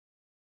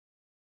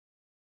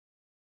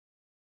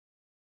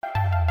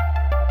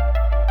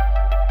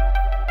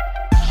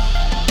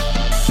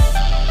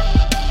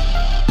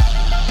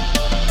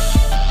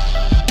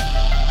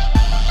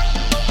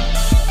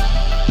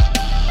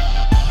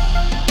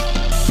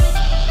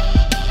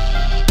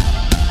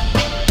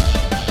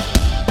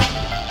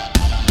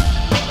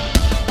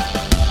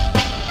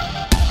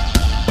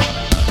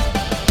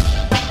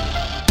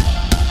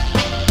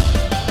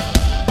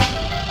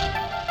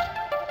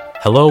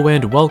Hello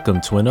and welcome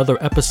to another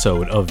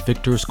episode of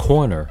Victor's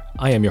Corner.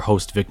 I am your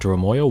host, Victor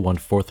Amoyo,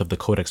 1/4 of the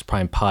Codex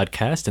Prime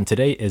podcast, and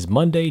today is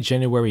Monday,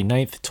 January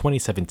 9th,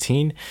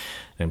 2017.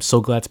 And I'm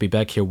so glad to be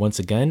back here once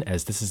again,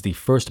 as this is the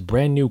first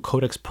brand new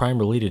Codex Prime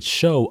related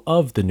show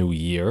of the new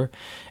year.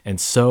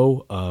 And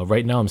so,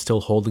 right now I'm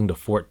still holding the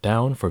fort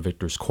down for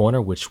Victor's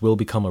Corner, which will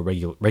become a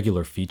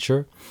regular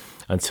feature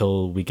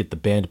until we get the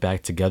band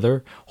back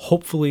together,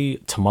 hopefully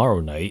tomorrow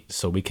night,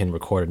 so we can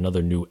record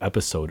another new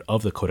episode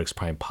of the Codex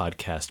Prime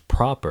podcast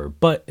proper.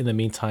 But in the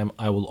meantime,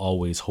 I will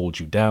always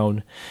hold you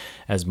down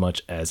as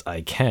much as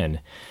I can.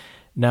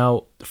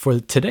 Now, for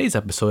today's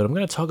episode, I'm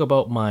going to talk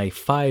about my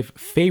 5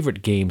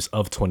 favorite games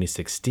of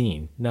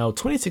 2016. Now,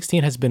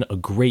 2016 has been a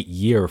great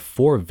year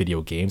for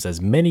video games, as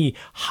many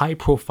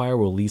high-profile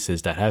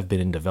releases that have been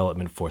in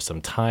development for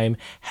some time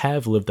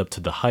have lived up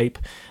to the hype.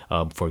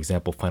 For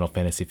example, Final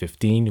Fantasy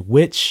 15,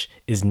 which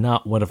is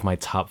not one of my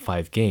top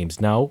 5 games.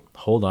 Now,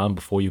 hold on,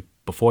 before you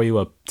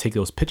take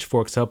those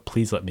pitchforks up,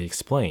 please let me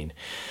explain.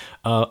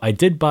 I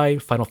did buy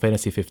Final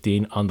Fantasy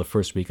 15 on the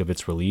first week of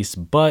its release,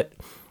 but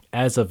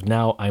as of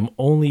now, I'm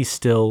only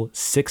still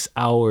 6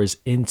 hours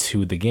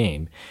into the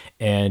game.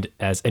 And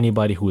as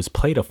anybody who has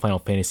played a Final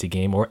Fantasy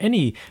game or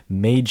any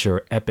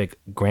major epic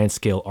grand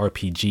scale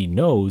RPG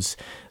knows,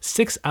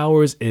 6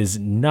 hours is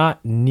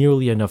not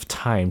nearly enough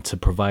time to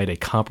provide a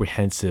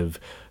comprehensive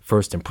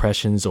first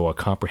impressions or a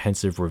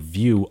comprehensive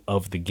review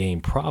of the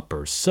game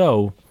proper.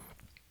 So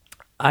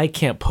I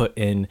can't put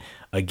in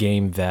a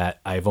game that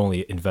I've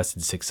only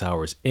invested 6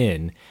 hours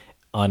in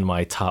on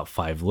my top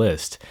 5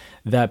 list.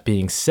 That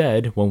being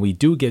said, when we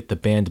do get the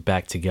band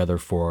back together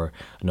for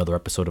another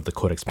episode of the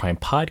Codex Prime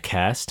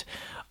podcast,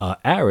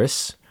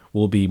 Aris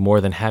will be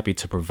more than happy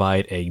to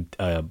provide a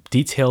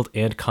detailed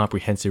and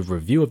comprehensive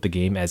review of the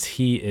game, as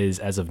he is,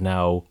 as of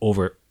now,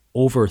 over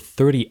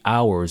 30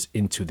 hours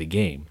into the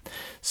game.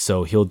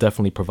 So he'll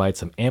definitely provide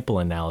some ample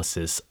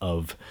analysis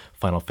of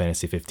Final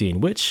Fantasy 15,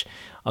 which,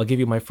 I'll give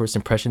you my first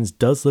impressions,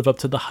 does live up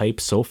to the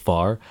hype so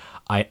far.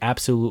 I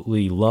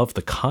absolutely love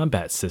the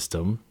combat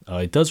system.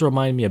 It does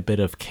remind me a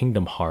bit of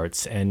Kingdom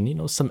Hearts and,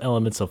 some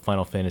elements of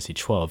Final Fantasy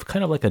 12,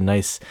 kind of like a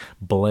nice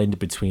blend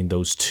between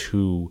those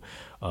two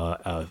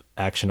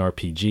action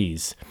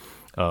RPGs.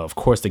 Of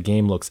course, the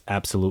game looks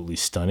absolutely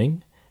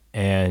stunning.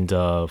 And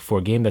for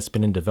a game that's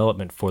been in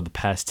development for the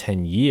past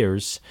 10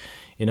 years,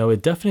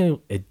 it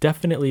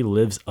definitely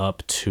lives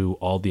up to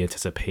all the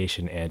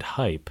anticipation and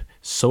hype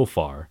so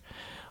far.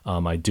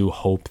 I do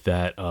hope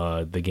that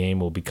the game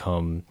will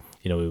become,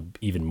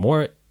 even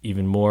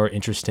more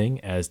interesting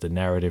as the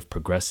narrative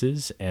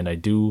progresses. And I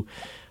do,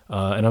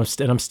 and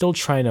I'm still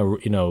trying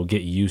to,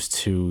 get used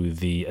to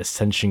the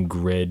ascension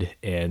grid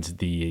and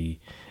the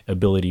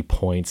ability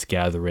points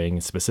gathering,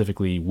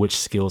 specifically which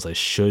skills I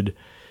should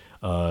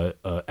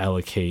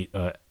allocate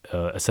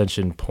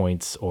ascension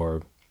points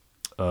or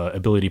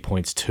ability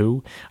points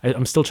to.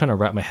 I'm still trying to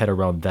wrap my head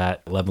around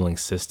that leveling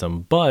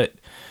system, but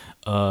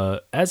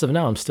as of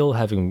now, I'm still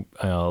having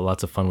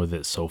lots of fun with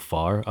it so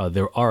far.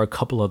 There are a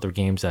couple other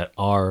games that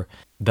are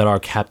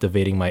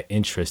captivating my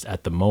interest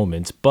at the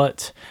moment,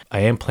 but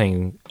I am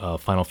playing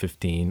Final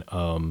 15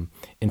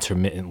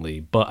 intermittently,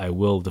 but I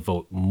will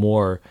devote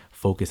more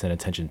focus and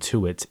attention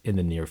to it in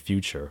the near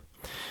future.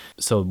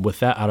 So with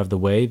that out of the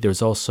way,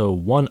 there's also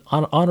one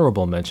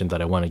honorable mention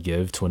that I want to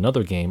give to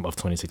another game of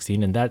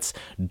 2016, and that's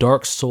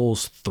Dark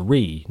Souls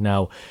 3.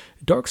 Now,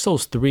 Dark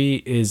Souls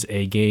 3 is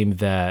a game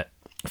that,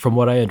 from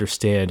what I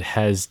understand,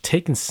 has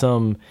taken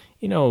some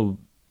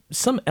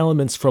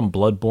elements from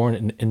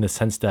Bloodborne in the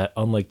sense that,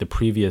 unlike the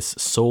previous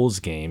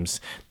Souls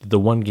games, the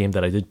one game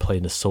that I did play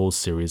in the Souls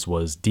series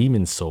was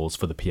Demon Souls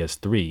for the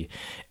PS3.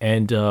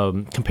 And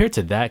compared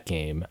to that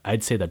game,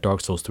 I'd say that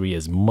Dark Souls 3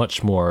 is much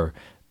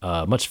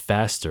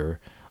faster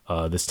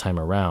this time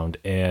around.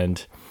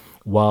 And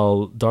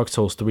while Dark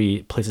Souls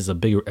 3 places a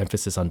bigger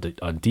emphasis on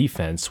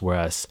defense,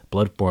 whereas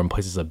Bloodborne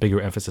places a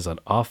bigger emphasis on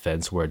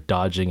offense, where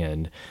dodging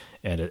and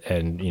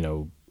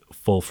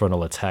full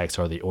frontal attacks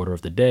are the order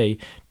of the day,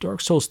 Dark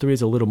Souls 3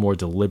 is a little more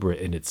deliberate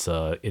in its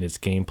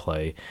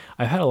gameplay.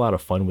 I've had a lot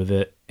of fun with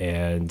it,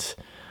 and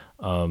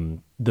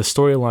the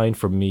storyline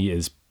for me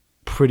is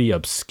pretty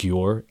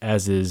obscure,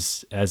 as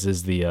is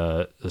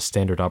the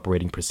standard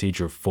operating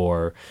procedure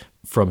for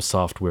From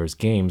Software's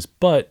games.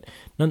 But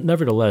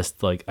nevertheless,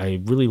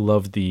 I really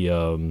love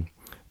the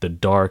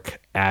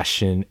dark,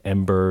 ashen,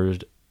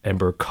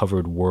 ember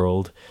covered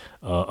world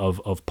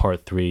of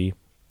Part 3.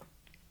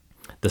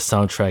 The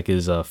soundtrack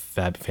is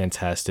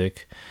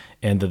fantastic,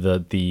 and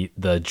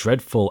the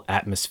dreadful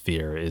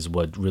atmosphere is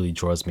what really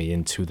draws me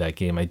into that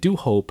game. I do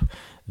hope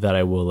that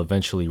I will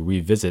eventually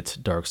revisit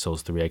Dark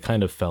Souls 3. I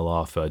kind of fell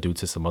off due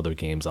to some other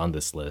games on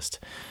this list,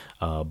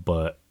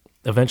 but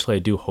eventually I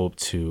do hope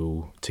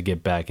to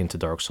get back into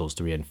Dark Souls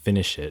 3 and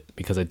finish it,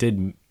 because I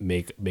did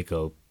make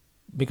a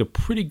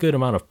pretty good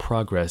amount of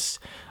progress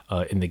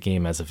in the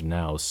game as of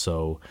now.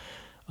 So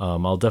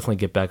I'll definitely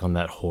get back on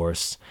that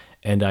horse.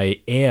 And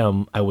I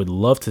would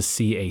love to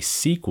see a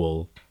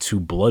sequel to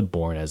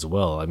Bloodborne as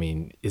well. I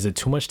mean, is it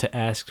too much to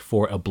ask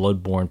for a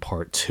Bloodborne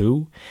Part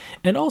 2?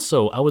 And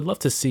also, I would love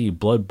to see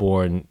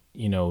Bloodborne,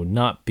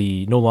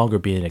 no longer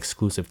be an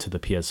exclusive to the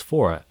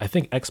PS4. I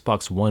think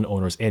Xbox One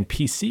owners and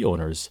PC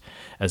owners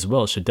as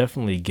well should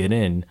definitely get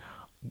in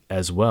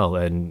as well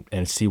and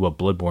see what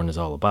Bloodborne is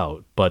all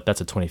about. But that's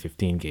a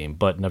 2015 game,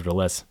 but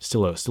nevertheless,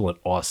 still an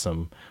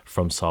awesome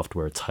From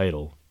Software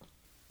title.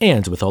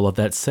 And with all of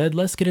that said,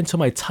 let's get into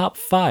my top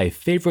 5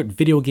 favorite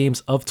video games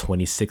of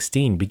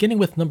 2016, beginning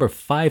with number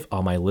 5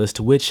 on my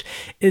list, which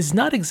is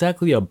not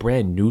exactly a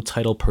brand new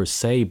title per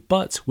se,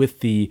 but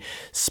with the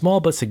small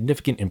but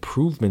significant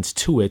improvements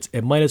to it,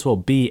 it might as well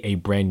be a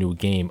brand new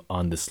game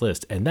on this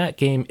list, and that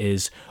game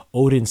is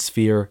Odin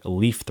Sphere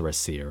Leaf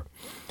Thrasier.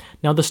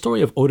 Now, the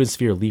story of Odin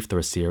Sphere Leaf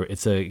Thrasier,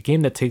 it's a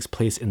game that takes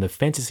place in the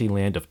fantasy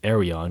land of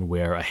Arion,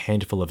 where a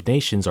handful of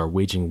nations are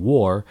waging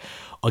war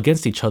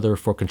against each other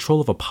for control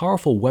of a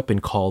powerful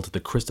weapon called the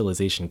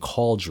Crystallization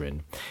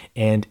Cauldron.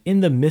 And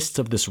in the midst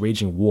of this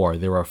raging war,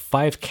 there are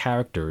 5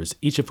 characters,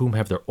 each of whom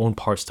have their own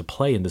parts to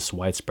play in this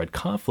widespread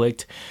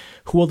conflict,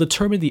 who will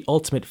determine the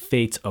ultimate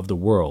fate of the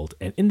world.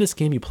 And in this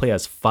game, you play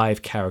as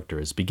 5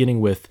 characters, beginning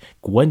with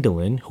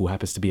Gwendolyn, who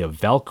happens to be a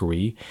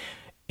Valkyrie,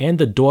 and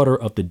the daughter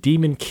of the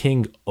demon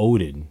king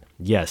Odin.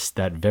 Yes,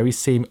 that very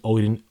same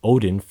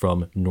Odin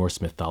from Norse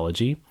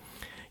mythology.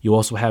 You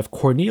also have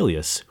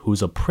Cornelius,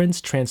 who's a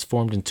prince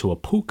transformed into a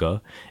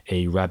puka,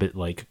 a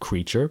rabbit-like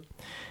creature.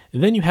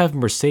 And then you have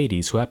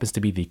Mercedes, who happens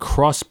to be the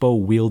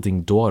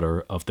crossbow-wielding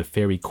daughter of the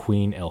fairy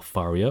queen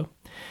Elfaria.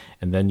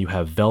 And then you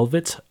have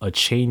Velvet, a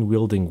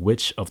chain-wielding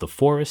witch of the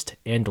forest.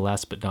 And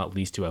last but not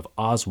least, you have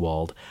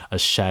Oswald, a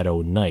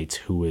shadow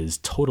knight, who is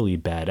totally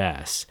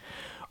badass.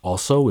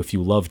 Also, if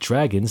you love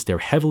dragons, they're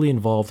heavily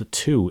involved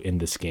too in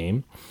this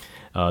game.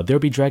 There'll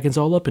be dragons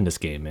all up in this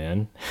game,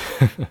 man.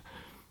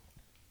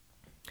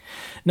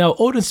 Now,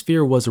 Odin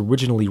Sphere was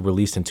originally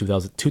released in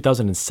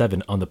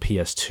 2007 on the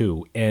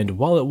PS2, and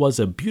while it was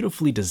a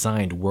beautifully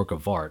designed work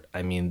of art,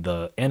 I mean,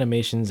 the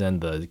animations and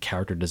the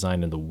character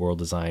design and the world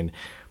design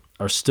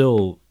are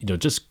still,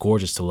 just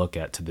gorgeous to look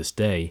at to this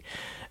day.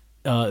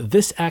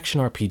 This action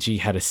RPG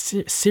had a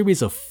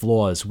series of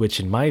flaws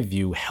which, in my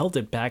view, held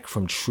it back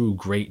from true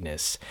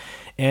greatness.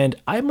 And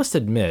I must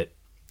admit,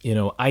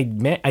 I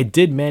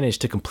did manage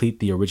to complete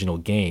the original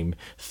game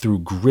through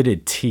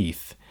gritted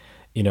teeth,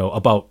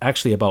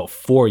 about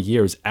 4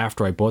 years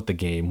after I bought the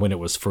game when it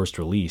was first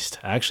released.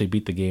 I actually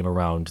beat the game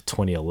around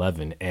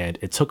 2011, and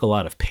it took a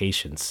lot of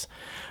patience,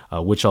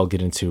 which I'll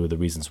get into the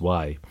reasons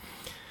why.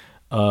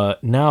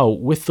 Now,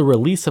 with the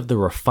release of the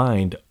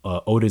refined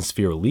Odin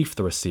Sphere Leaf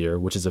Thrasier,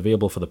 which is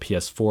available for the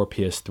PS4,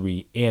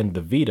 PS3, and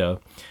the Vita,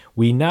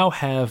 we now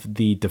have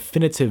the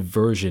definitive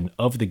version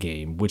of the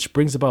game, which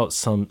brings about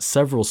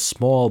several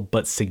small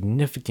but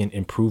significant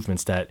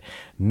improvements that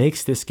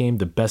makes this game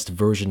the best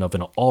version of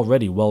an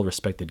already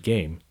well-respected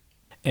game.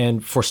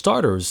 And for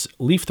starters,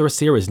 Leaf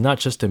Thrasier is not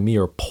just a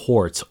mere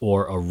port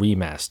or a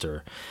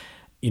remaster.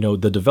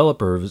 The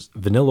developers,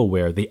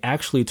 Vanillaware, they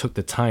actually took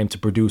the time to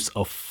produce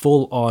a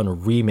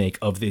full-on remake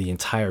of the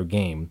entire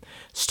game,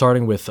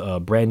 starting with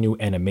brand new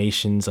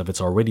animations of its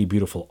already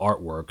beautiful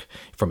artwork,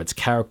 from its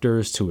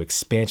characters to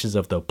expansions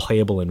of the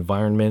playable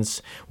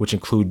environments, which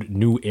include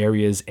new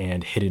areas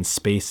and hidden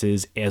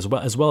spaces, as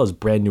well as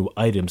brand new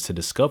items to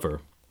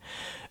discover.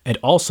 And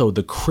also,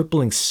 the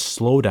crippling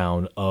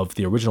slowdown of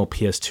the original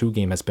PS2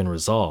 game has been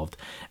resolved,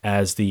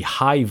 as the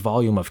high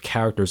volume of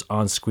characters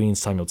on screen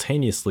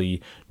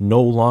simultaneously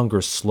no longer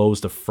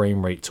slows the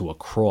frame rate to a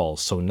crawl.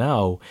 So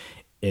now,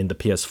 in the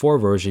PS4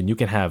 version, you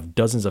can have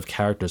dozens of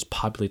characters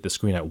populate the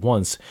screen at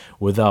once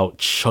without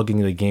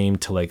chugging the game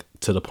to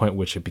the point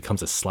which it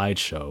becomes a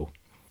slideshow.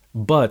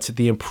 But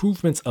the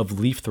improvements of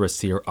Leaf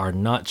Thrasier are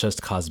not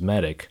just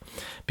cosmetic,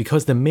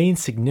 because the main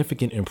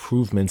significant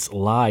improvements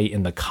lie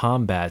in the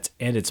combat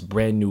and its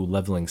brand new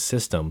leveling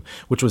system,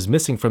 which was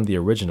missing from the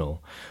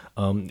original.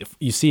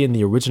 You see, in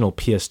the original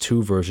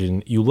PS2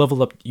 version, you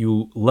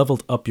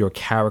leveled up your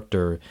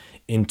character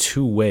in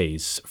 2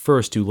 ways.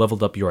 First, you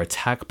leveled up your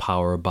attack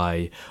power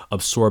by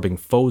absorbing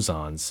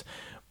phosons,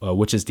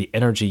 which is the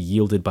energy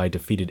yielded by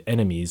defeated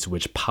enemies,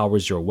 which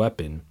powers your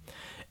weapon.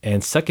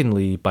 And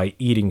secondly, by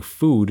eating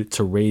food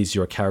to raise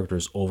your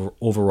character's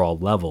overall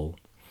level.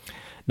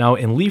 Now,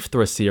 in Leaf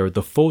Thrasier,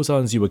 the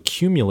phosons you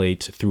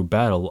accumulate through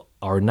battle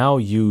are now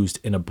used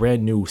in a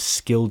brand new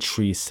skill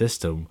tree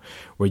system,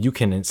 where you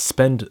can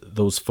spend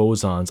those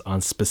phosons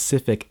on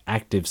specific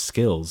active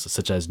skills,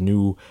 such as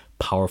new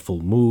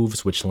powerful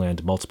moves which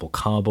land multiple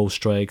combo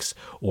strikes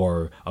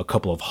or a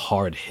couple of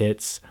hard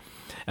hits,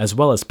 as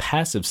well as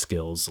passive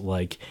skills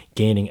like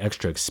gaining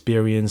extra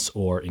experience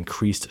or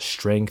increased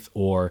strength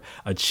or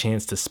a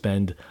chance to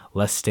spend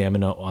less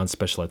stamina on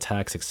special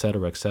attacks,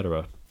 etc.,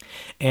 etc.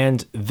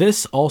 And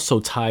this also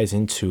ties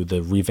into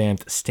the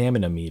revamped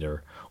stamina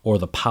meter, or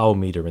the POW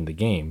meter in the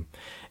game.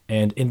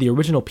 And in the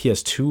original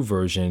PS2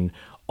 version,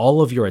 all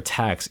of your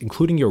attacks,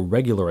 including your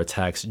regular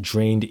attacks,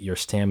 drained your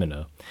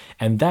stamina.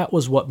 And that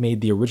was what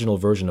made the original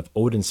version of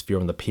Odin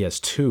Sphere on the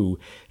PS2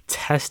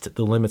 test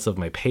the limits of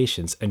my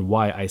patience, and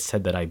why I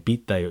said that I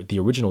beat the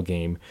original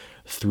game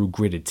through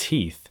gritted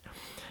teeth.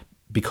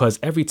 Because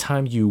every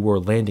time you were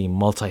landing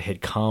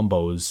multi-hit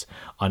combos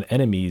on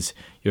enemies,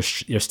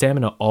 your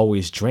stamina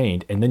always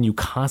drained, and then you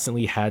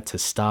constantly had to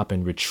stop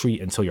and retreat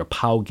until your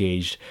POW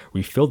gauge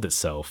refilled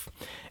itself,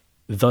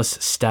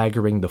 thus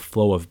staggering the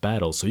flow of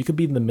battle. So you could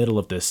be in the middle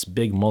of this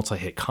big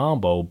multi-hit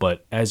combo,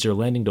 but as you're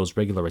landing those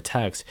regular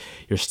attacks,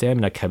 your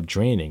stamina kept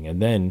draining,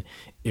 and then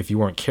if you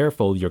weren't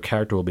careful, your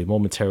character will be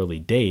momentarily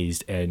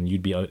dazed and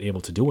you'd be unable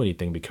to do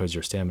anything because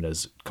your stamina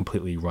is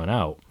completely run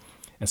out.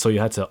 And so you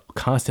had to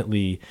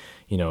constantly,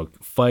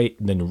 fight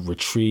and then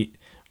retreat,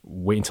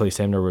 wait until your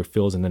stamina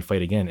refills, and then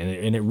fight again.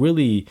 And it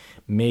really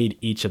made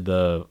each of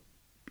the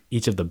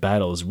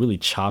battles really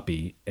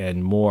choppy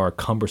and more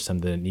cumbersome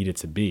than it needed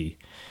to be.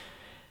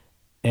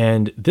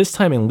 And this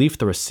time in Leaf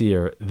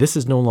Thrasier, this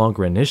is no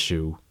longer an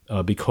issue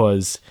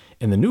because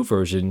in the new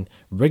version,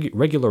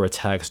 regular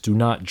attacks do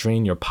not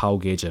drain your POW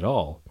gauge at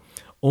all.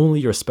 Only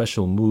your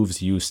special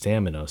moves use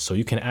stamina, so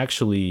you can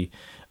actually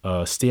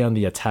stay on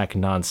the attack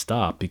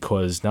non-stop,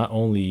 because not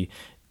only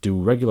do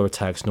regular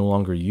attacks no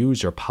longer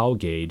use your POW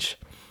gauge,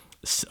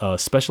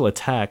 special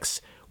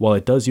attacks, while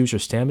it does use your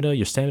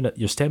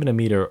stamina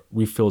meter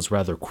refills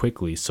rather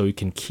quickly, so you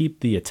can keep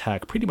the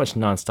attack pretty much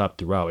non-stop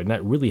throughout, and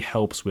that really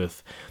helps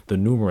with the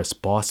numerous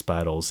boss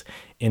battles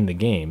in the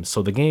game.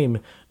 So the game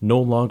no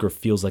longer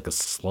feels like a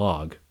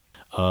slog.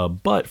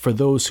 But for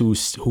those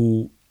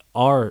who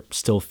are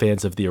still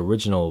fans of the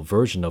original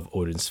version of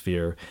Odin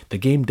Sphere, the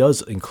game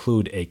does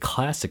include a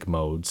classic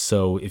mode.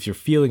 So if you're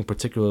feeling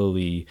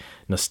particularly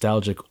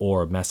nostalgic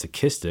or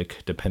masochistic,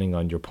 depending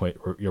on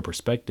your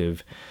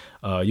perspective,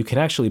 you can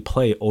actually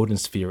play Odin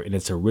Sphere in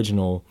its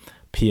original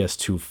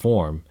PS2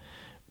 form,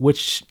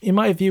 which in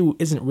my view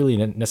isn't really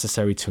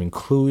necessary to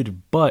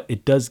include, but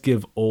it does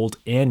give old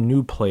and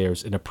new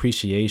players an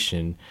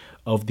appreciation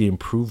of the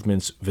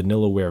improvements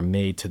Vanillaware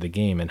made to the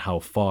game and how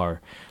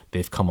far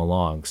they've come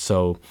along.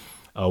 So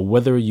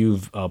whether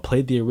you've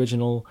played the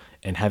original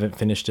and haven't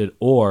finished it,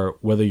 or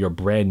whether you're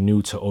brand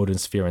new to Odin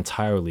Sphere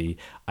entirely,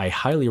 I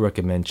highly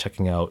recommend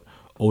checking out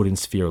Odin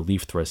Sphere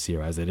Leaf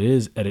Thrasier, as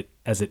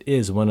it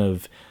is one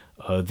of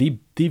the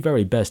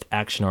very best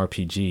action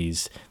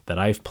RPGs that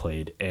I've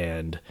played,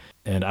 and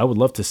I would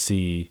love to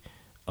see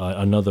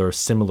another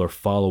similar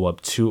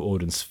follow-up to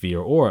Odin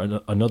Sphere,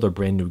 or another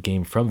brand new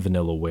game from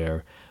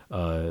Vanillaware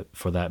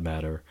for that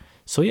matter.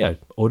 So yeah,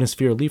 Odin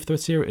Sphere Leaf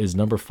Thrasier is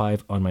number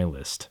 5 on my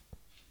list.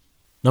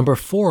 Number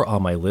 4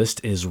 on my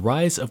list is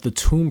Rise of the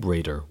Tomb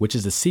Raider, which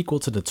is a sequel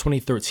to the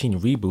 2013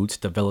 reboot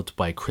developed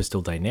by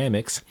Crystal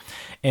Dynamics,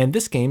 and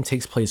this game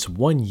takes place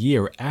 1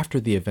 year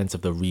after the events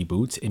of the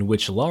reboot, in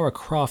which Lara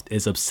Croft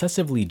is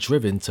obsessively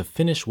driven to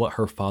finish what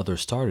her father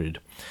started,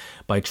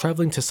 by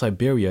traveling to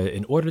Siberia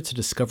in order to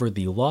discover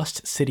the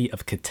lost city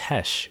of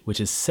Kitezh, which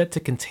is said to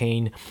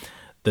contain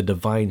the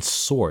divine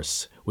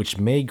source, which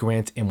may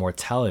grant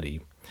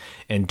immortality.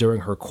 And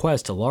during her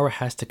quest, Lara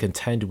has to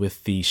contend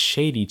with the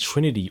shady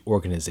Trinity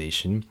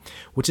organization,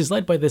 which is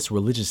led by this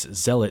religious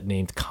zealot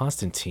named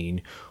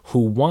Constantine, who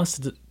wants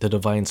the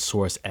divine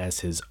source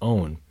as his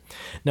own.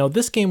 Now,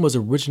 this game was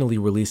originally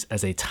released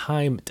as a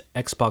timed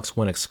Xbox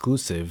One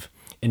exclusive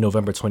in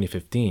November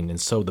 2015, and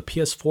so the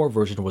PS4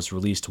 version was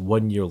released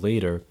 1 year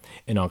later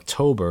in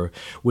October,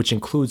 which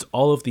includes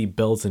all of the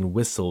bells and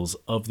whistles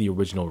of the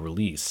original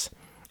release.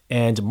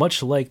 And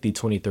much like the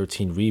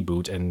 2013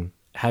 reboot, and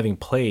having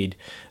played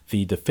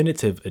the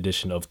definitive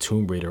edition of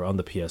Tomb Raider on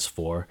the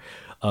PS4,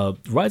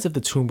 Rise of the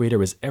Tomb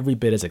Raider is every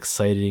bit as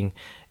exciting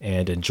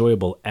and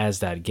enjoyable as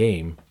that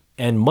game.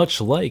 And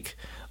much like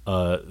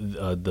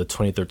the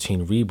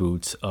 2013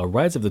 reboot,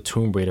 Rise of the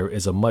Tomb Raider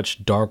is a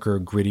much darker,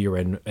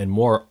 grittier, and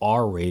more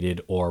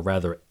R-rated, or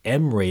rather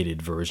M-rated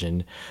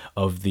version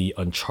of the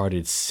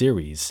Uncharted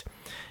series.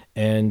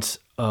 And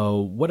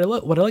what I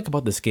like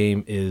about this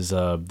game is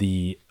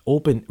the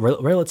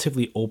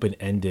relatively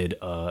open-ended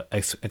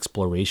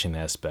exploration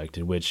aspect,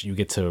 in which you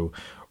get to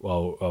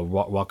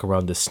walk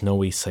around the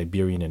snowy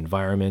Siberian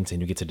environment,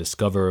 and you get to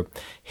discover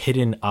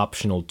hidden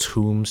optional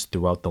tombs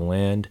throughout the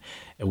land,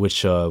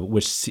 which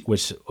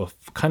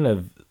kind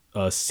of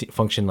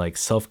function like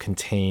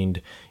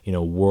self-contained,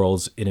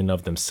 worlds in and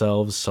of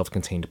themselves,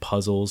 self-contained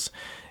puzzles,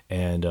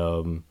 and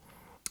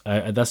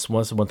that's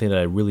one thing that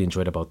I really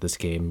enjoyed about this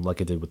game,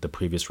 like I did with the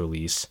previous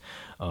release.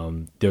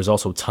 There's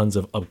also tons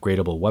of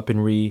upgradable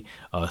weaponry,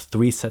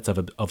 3 sets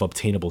of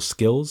obtainable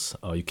skills.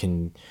 You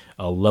can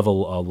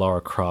level Lara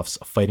Croft's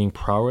fighting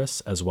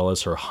prowess as well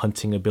as her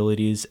hunting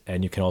abilities,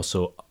 and you can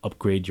also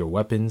upgrade your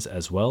weapons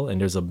as well. And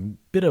there's a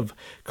bit of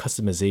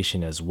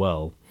customization as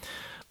well.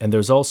 And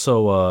there's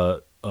also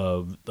a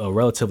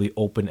relatively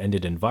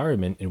open-ended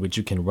environment in which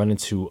you can run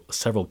into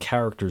several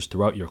characters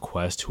throughout your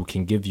quest who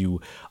can give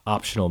you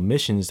optional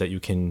missions that you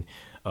can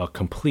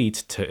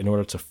complete in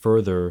order to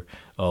further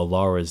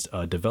Lara's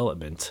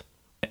development.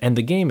 And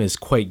the game is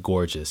quite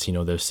gorgeous. You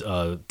know, there's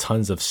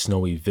tons of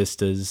snowy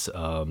vistas.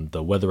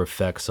 The weather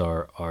effects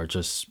are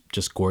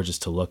just gorgeous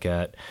to look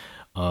at.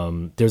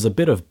 There's a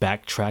bit of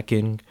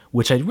backtracking,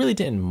 which I really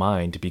didn't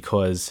mind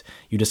because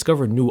you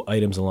discover new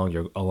items along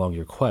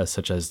your quest,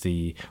 such as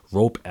the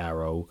rope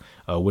arrow,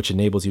 which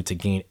enables you to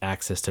gain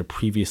access to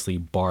previously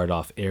barred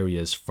off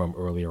areas from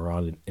earlier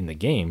on in the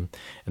game.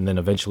 And then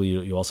eventually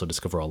you also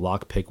discover a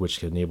lockpick,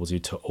 which enables you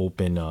to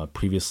open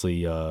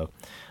previously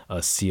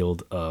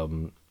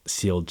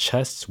sealed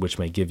chests, which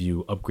may give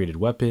you upgraded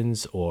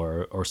weapons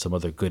or some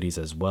other goodies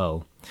as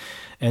well.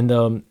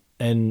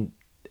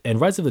 And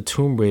Rise of the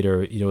Tomb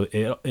Raider, you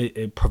know,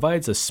 it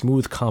provides a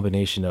smooth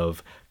combination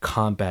of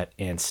combat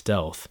and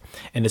stealth,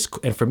 and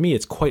for me,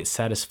 it's quite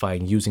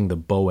satisfying using the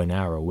bow and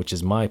arrow, which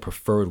is my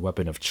preferred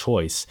weapon of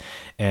choice.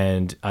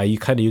 And you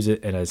kind of use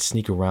it, and I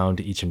sneak around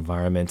each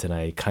environment, and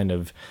I kind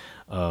of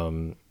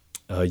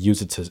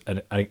use it to,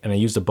 and I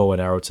use the bow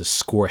and arrow to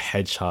score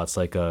headshots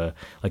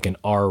like an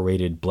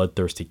R-rated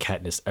bloodthirsty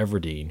Katniss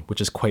Everdeen, which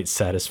is quite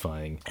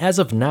satisfying. As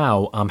of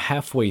now, I'm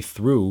halfway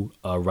through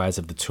Rise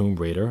of the Tomb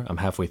Raider. I'm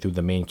halfway through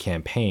the main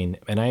campaign,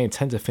 and I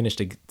intend to finish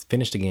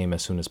the game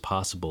as soon as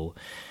possible.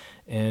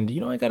 And you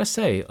know, I gotta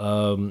say,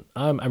 I'm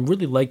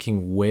really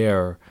liking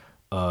where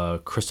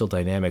Crystal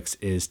Dynamics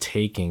is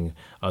taking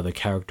the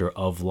character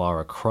of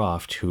Lara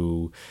Croft,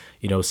 who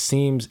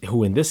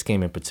in this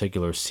game in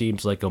particular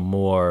seems like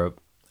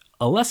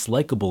a less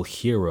likable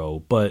hero,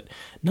 but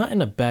not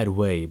in a bad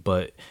way,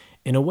 but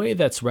in a way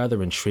that's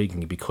rather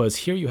intriguing, because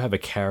here you have a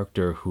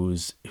character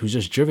who's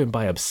just driven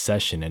by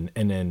obsession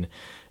and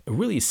a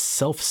really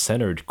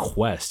self-centered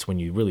quest when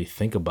you really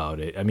think about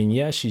it. I mean,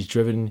 yeah, she's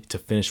driven to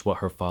finish what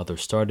her father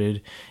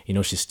started. You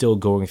know, she's still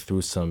going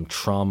through some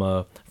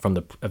trauma from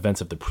the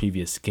events of the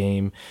previous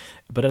game,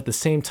 but at the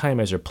same time,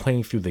 as you're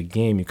playing through the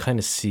game, you kind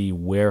of see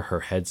where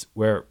her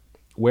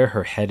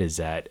head is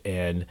at,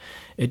 and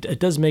it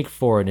does make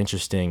for an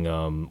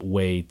interesting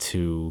way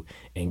to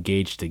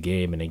engage the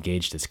game and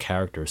engage this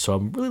character. So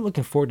I'm really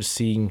looking forward to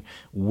seeing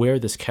where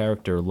this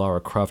character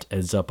Lara Croft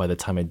ends up by the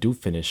time I do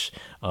finish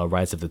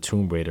Rise of the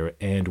Tomb Raider,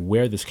 and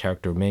where this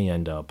character may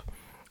end up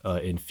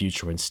in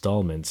future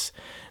installments.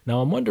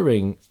 Now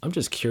I'm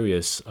just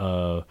curious,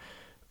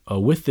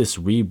 with this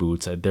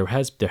reboot, there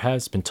has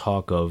been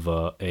talk of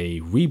a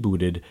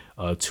rebooted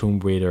Tomb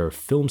Raider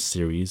film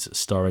series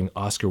starring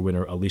Oscar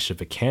winner Alicia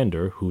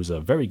Vikander, who's a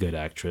very good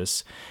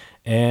actress.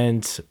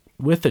 And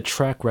with the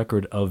track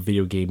record of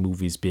video game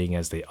movies being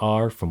as they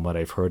are, from what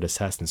I've heard,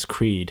 Assassin's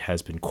Creed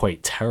has been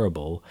quite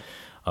terrible,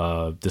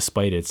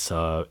 despite its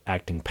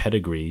acting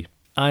pedigree.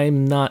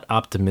 I'm not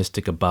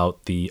optimistic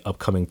about the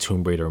upcoming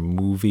Tomb Raider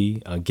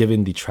movie,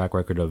 given the track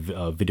record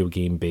of video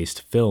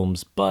game-based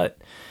films, but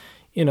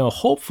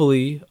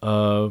hopefully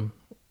the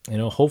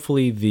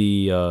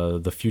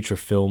future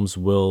films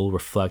will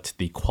reflect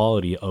the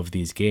quality of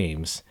these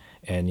games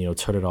and,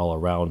 turn it all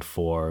around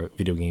for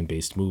video game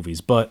based movies.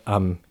 But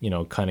I'm,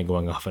 kind of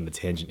going off on a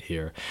tangent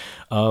here.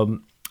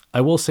 I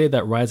will say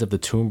that Rise of the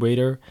Tomb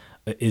Raider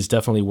is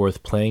definitely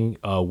worth playing,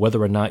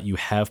 whether or not you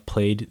have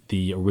played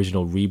the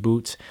original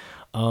reboot.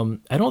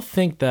 I don't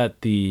think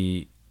that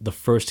the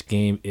first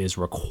game is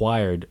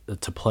required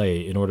to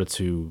play in order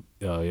to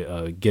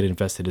get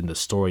invested in the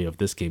story of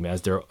this game,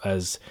 as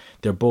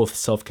they're both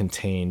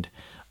self-contained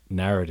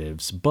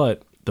narratives.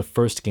 But the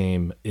first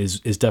game is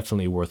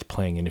definitely worth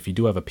playing, and if you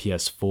do have a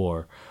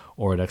PS4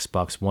 or an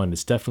Xbox One,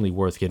 it's definitely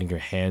worth getting your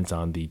hands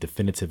on the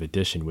definitive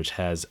edition, which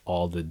has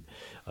all the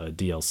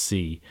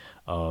DLC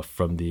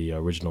from the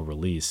original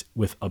release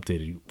with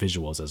updated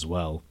visuals as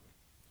well.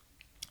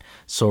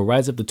 So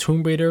Rise of the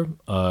Tomb Raider,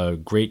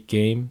 great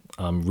game.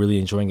 I'm really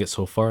enjoying it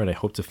so far, and I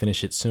hope to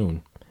finish it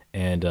soon,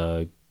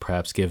 and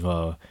perhaps give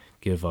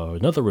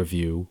another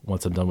review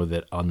once I'm done with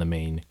it on the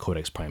main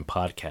Codex Prime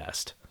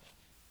podcast.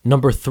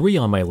 Number 3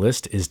 on my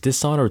list is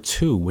Dishonored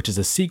 2, which is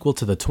a sequel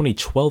to the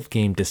 2012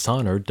 game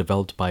Dishonored,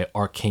 developed by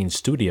Arcane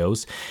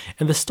Studios,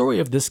 and the story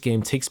of this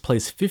game takes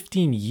place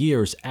 15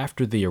 years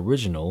after the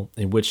original,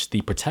 in which the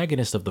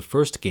protagonist of the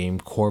first game,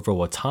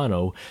 Corvo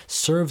Attano,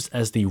 serves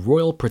as the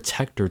royal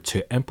protector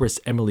to Empress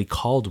Emily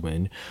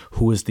Kaldwin,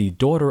 who is the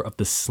daughter of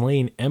the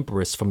slain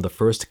empress from the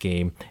first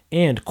game,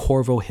 and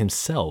Corvo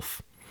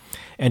himself.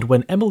 And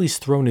when Emily's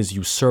throne is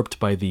usurped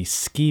by the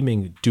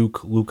scheming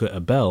Duke Luca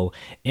Abel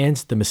and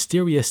the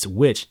mysterious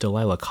witch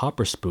Delilah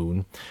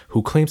Copperspoon,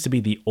 who claims to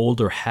be the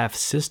older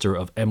half-sister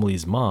of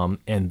Emily's mom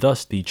and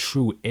thus the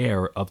true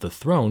heir of the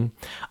throne,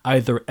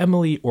 either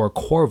Emily or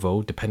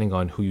Corvo, depending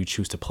on who you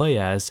choose to play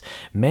as,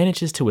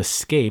 manages to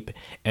escape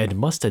and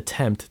must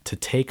attempt to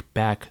take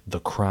back the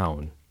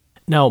crown.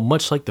 Now,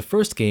 much like the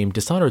first game,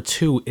 Dishonored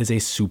 2 is a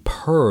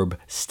superb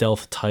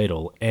stealth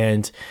title,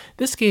 and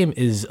this game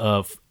is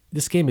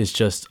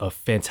just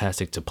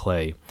fantastic to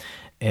play.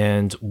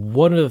 And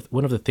one of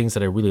the things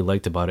that I really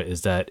liked about it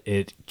is that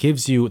it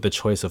gives you the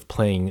choice of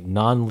playing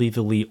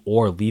non-lethally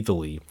or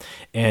lethally,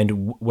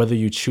 and whether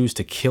you choose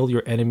to kill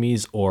your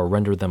enemies or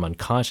render them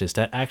unconscious,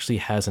 that actually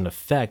has an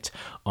effect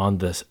on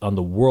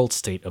the world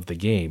state of the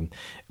game,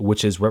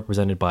 which is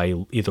represented by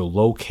either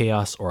low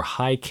chaos or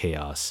high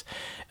chaos.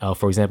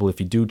 For example,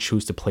 if you do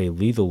choose to play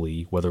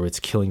lethally, whether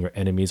it's killing your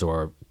enemies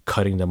or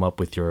cutting them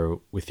up with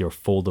your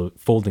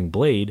folding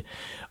blade,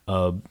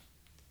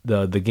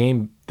 the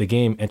game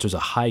enters a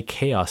high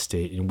chaos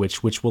state in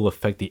which will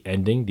affect the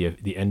ending.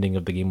 The ending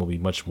of the game will be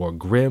much more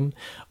grim.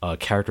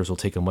 Characters will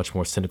take a much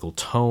more cynical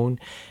tone,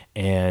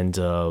 and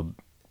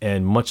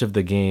much of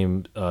the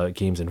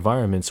game's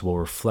environments will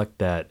reflect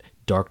that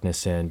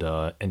darkness and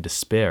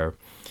despair.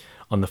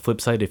 On the flip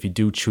side, if you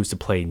do choose to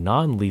play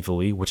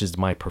non-lethally, which is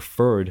my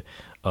preferred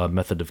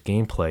method of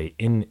gameplay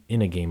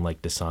in a game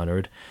like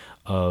Dishonored,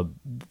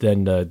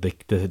 then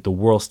the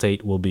world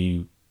state will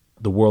be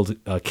the world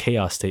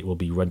chaos state will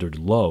be rendered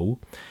low,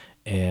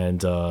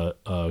 and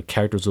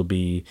characters will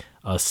be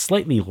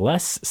slightly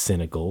less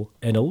cynical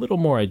and a little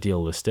more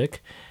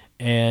idealistic,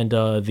 and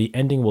the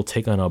ending will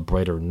take on a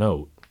brighter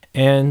note.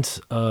 And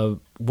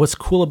what's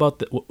cool about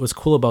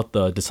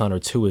the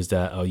Dishonored 2 is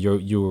that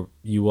you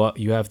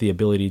have the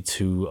ability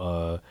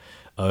to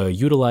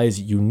utilize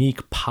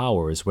unique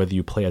powers, whether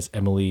you play as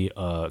Emily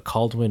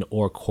Kaldwin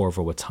or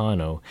Corvo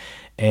Attano,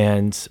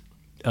 and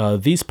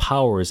these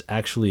powers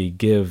actually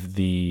give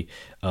the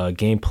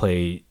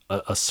gameplay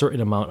a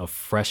certain amount of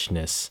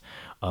freshness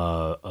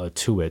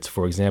to it.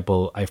 For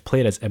example, I've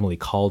played as Emily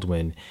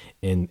Kaldwin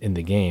in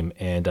the game,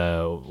 and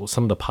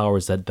some of the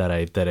powers that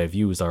I've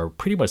used are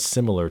pretty much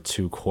similar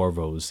to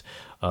Corvo's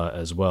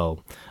as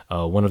well.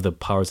 One of the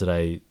powers that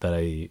I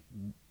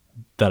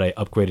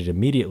upgraded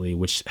immediately,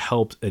 which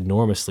helped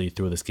enormously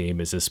through this game,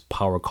 is this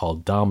power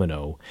called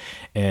Domino.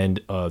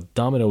 And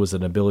Domino is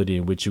an ability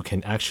in which you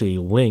can actually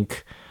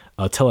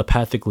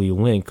telepathically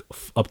link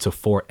up to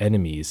 4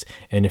 enemies,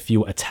 and if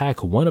you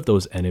attack one of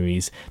those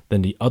enemies,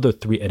 then the other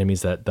 3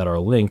 enemies that are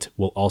linked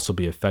will also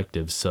be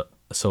effective.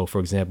 So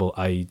for example,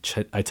 I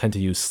tend to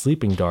use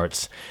sleeping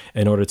darts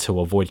in order to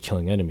avoid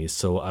killing enemies.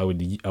 So I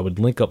would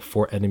link up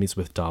 4 enemies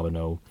with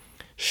Domino,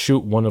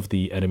 shoot one of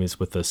the enemies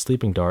with a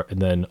sleeping dart,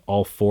 and then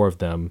all 4 of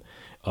them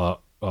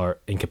are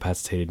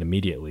incapacitated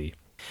immediately.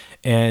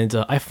 And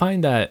I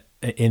find that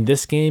in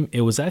this game,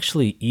 it was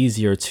actually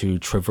easier to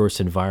traverse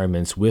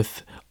environments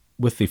with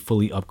the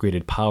fully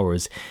upgraded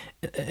powers.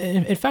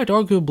 In fact,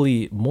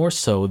 arguably more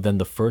so than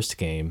the first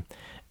game.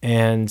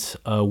 And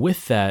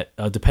with that,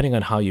 depending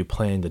on how you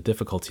plan the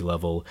difficulty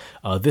level,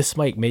 this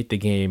might make the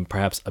game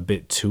perhaps a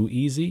bit too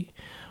easy.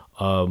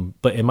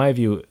 But in my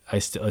view, I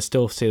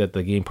still say that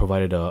the game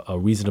provided a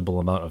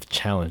reasonable amount of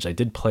challenge. I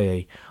did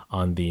play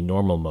on the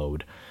normal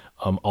mode.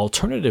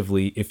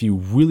 Alternatively, if you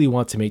really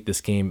want to make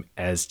this game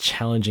as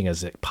challenging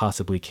as it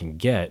possibly can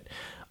get,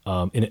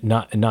 and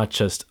not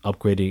just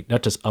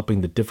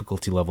upping the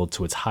difficulty level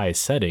to its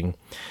highest setting,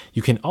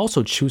 you can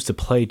also choose to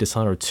play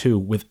Dishonored 2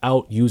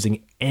 without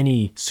using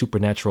any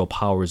supernatural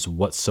powers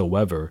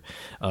whatsoever.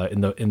 In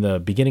the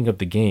beginning of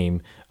the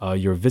game,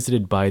 you're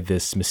visited by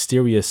this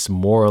mysterious,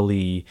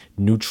 morally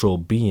neutral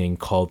being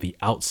called the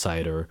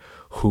Outsider,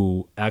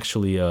 who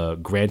actually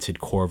granted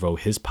Corvo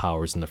his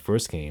powers in the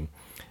first game.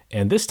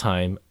 And this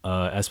time,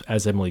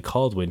 as Emily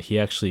Kaldwin, he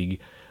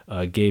actually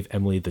gave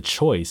Emily the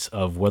choice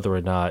of whether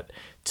or not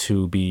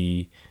to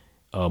be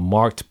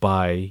marked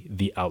by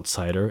the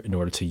Outsider in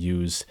order to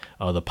use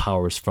the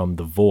powers from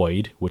the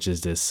Void, which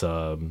is this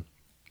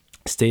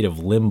state of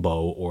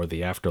limbo or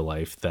the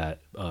afterlife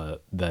that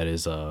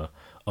is a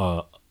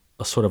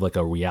sort of like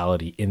a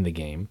reality in the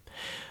game,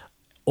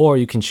 or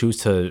you can choose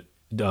to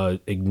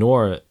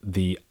ignore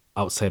the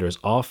Outsider's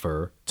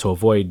offer to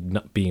avoid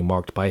not being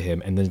marked by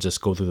him, and then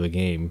just go through the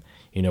game,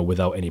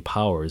 without any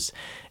powers.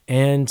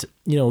 And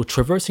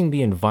traversing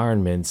the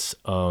environments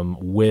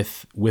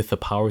with the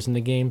powers in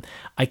the game,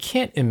 I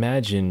can't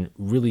imagine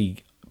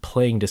really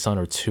playing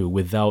Dishonored 2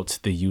 without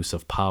the use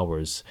of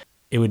powers.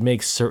 It would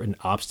make certain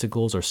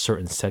obstacles or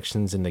certain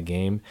sections in the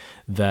game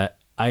that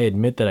I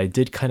admit that I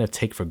did kind of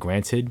take for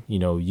granted,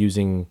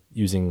 using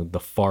the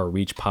far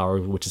reach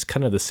power, which is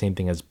kind of the same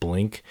thing as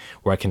Blink,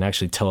 where I can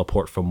actually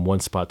teleport from one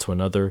spot to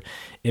another.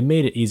 It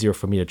made it easier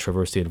for me to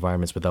traverse the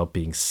environments without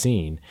being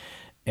seen.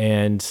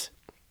 And,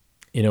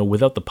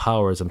 without the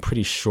powers, I'm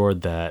pretty sure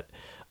that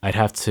I'd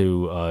have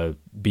to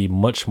be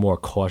much more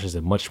cautious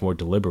and much more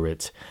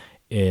deliberate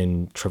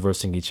in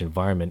traversing each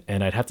environment.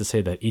 And I'd have to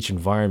say that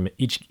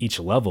each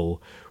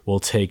level will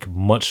take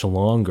much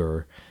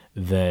longer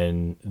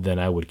than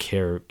I would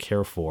care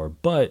for.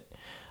 But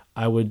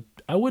I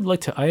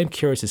am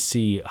curious to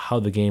see how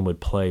the game would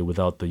play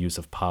without the use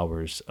of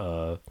powers.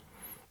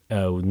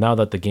 Now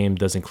that the game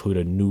does include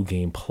a new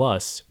game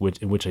plus,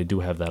 in which I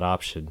do have that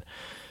option.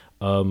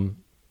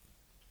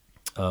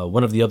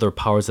 One of the other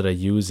powers that I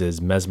use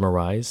is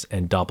Mesmerize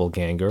and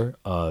Doppelganger,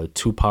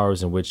 2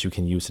 powers in which you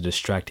can use to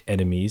distract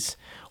enemies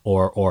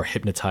or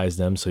hypnotize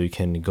them, so you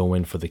can go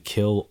in for the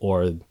kill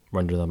or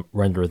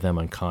render them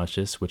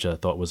unconscious, which I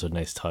thought was a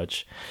nice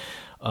touch.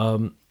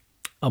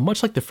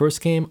 Much like the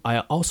first game, I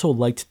also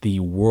liked the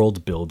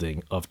world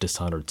building of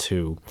Dishonored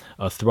 2.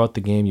 Throughout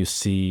the game, you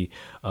see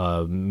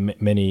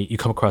you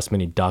come across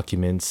many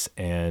documents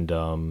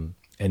and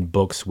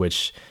books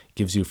which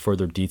gives you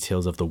further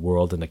details of the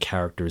world and the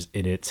characters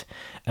in it.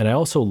 And I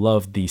also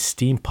love the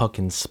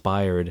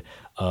steampunk-inspired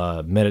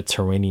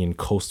Mediterranean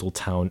coastal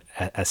town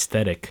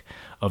aesthetic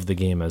of the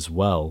game as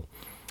well.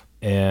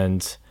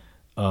 And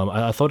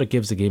I thought it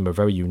gives the game a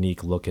very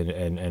unique look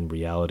and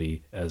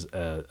reality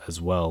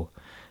as well.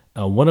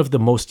 One of the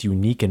most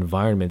unique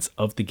environments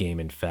of the game,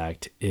 in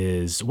fact,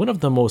 is one of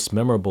the most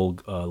memorable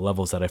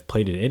levels that I've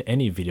played in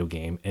any video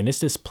game, and it's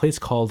this place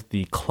called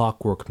the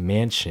Clockwork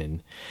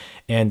Mansion.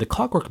 And the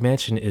Clockwork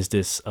Mansion is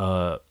this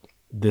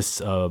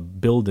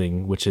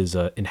building which is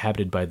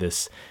inhabited by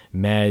this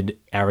mad,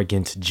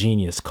 arrogant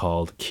genius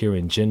called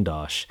Kirin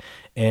Jindosh.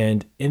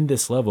 And in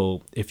this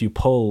level, if you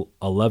pull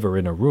a lever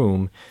in a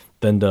room,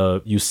 then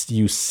you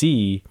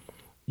see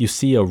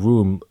a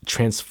room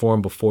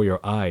transform before your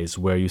eyes,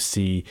 where you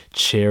see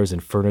chairs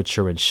and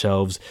furniture and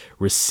shelves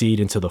recede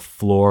into the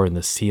floor and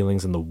the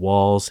ceilings and the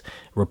walls,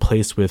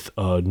 replaced with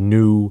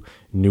new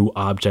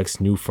objects,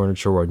 new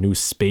furniture, or new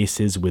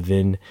spaces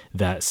within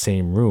that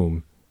same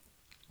room.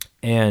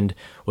 And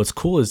what's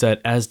cool is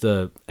that as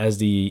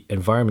the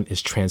environment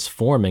is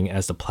transforming,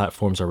 as the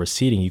platforms are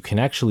receding, you can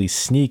actually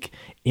sneak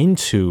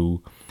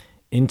into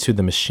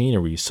the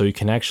machinery. So you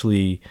can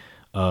actually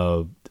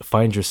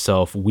find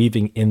yourself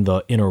weaving in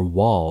the inner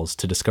walls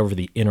to discover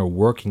the inner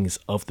workings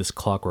of this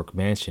Clockwork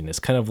Mansion. It's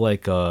kind of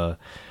like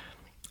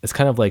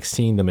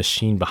seeing the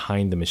machine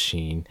behind the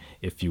machine,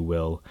 if you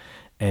will.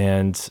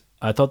 And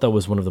I thought that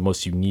was one of the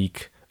most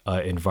unique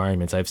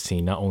environments I've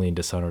seen, not only in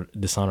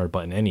Dishonored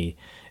but in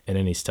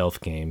any stealth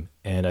game.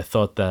 And I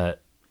thought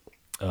that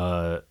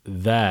I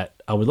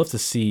would love to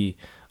see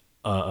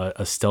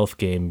a stealth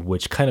game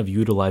which kind of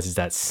utilizes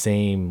that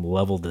same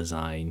level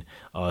design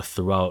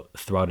throughout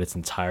its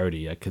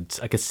entirety. I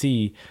could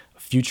see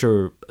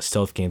future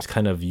stealth games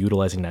kind of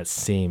utilizing that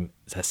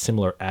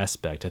similar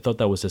aspect. I thought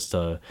that was just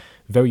a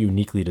very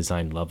uniquely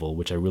designed level,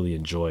 which I really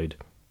enjoyed.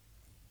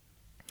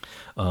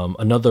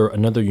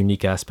 Another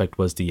unique aspect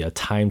was the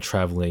time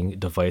traveling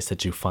device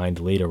that you find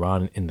later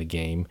on in the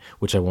game,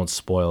 which I won't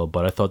spoil,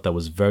 but I thought that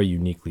was very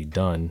uniquely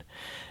done.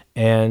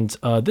 And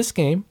this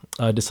game,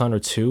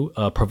 Dishonored 2,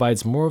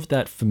 provides more of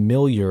that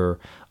familiar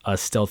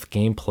stealth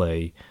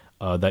gameplay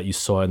that you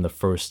saw in the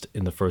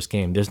first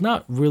game. There's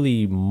not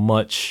really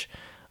much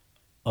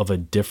of a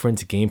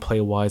difference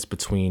gameplay-wise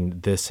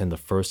between this and the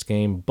first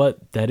game,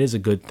 but that is a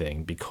good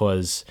thing,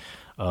 because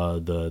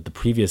the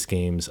previous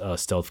game's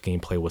stealth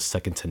gameplay was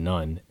second to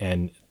none,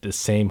 and the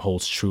same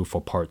holds true for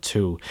Part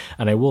 2.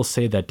 And I will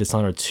say that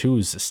Dishonored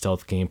 2's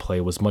stealth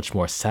gameplay was much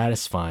more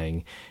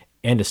satisfying,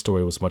 and the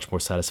story was much more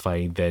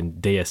satisfying than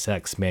Deus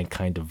Ex: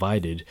 Mankind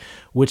Divided,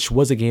 which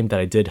was a game that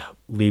I did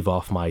leave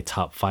off my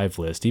top 5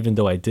 list, even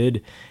though I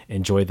did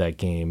enjoy that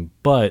game.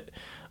 But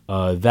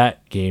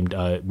that game,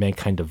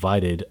 Mankind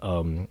Divided,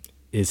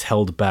 is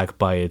held back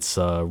by its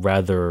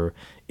rather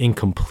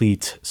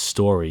incomplete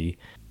story.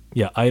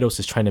 Yeah, Eidos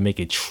is trying to make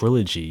a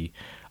trilogy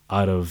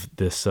out of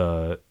this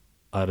out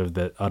of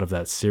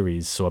that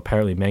series. So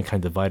apparently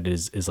Mankind Divided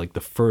is like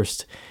the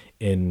first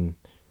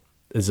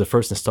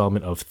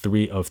installment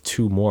of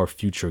 2 more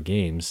future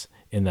games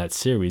in that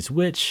series,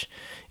 which,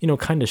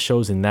 kind of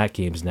shows in that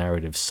game's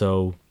narrative.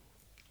 So,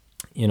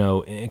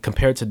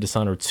 compared to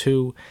Dishonored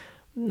 2,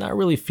 not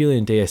really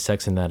feeling Deus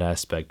Ex in that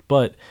aspect,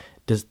 but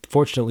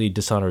fortunately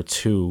Dishonored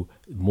 2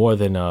 more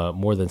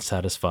than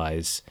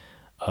satisfies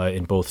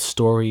in both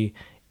story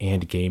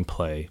and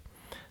gameplay.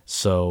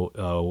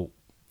 So,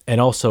 and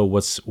also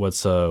what's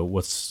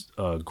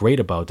great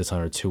about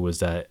Dishonored 2 was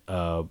that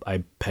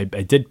I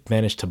did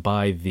manage to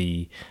buy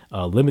the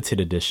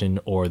limited edition,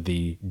 or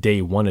the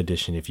day one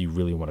edition, if you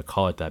really want to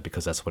call it that,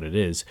 because that's what it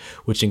is,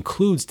 which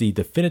includes the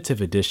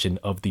definitive edition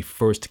of the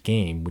first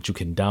game, which you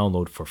can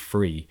download for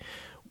free.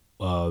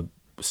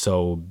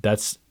 So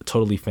that's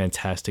totally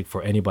fantastic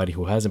for anybody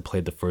who hasn't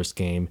played the first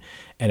game.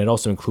 And it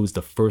also includes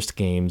the first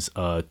game's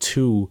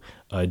 2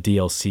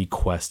 DLC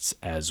quests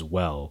as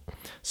well.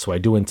 So I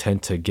do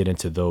intend to get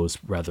into those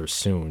rather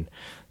soon.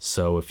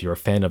 So if you're a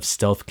fan of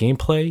stealth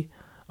gameplay,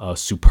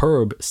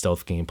 superb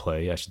stealth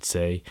gameplay, I should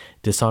say,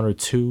 Dishonored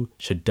 2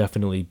 should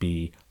definitely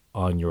be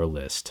on your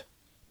list.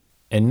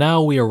 And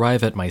now we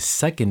arrive at my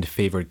second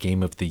favorite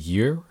game of the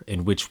year,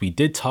 in which we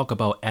did talk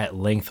about at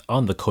length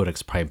on the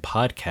Codex Prime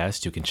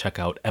podcast. You can check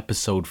out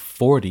episode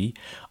 40,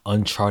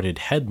 Uncharted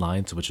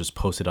Headlines, which was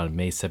posted on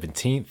May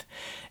 17th.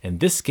 And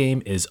this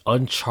game is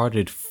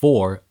Uncharted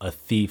 4: A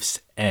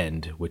Thief's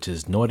End, which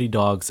is Naughty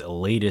Dog's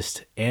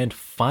latest and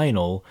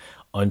final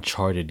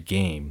Uncharted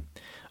game.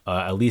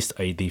 At least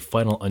the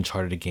final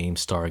Uncharted game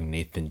starring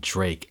Nathan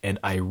Drake, and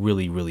I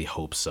really, really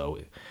hope so.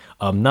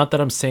 Not that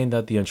I'm saying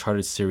that the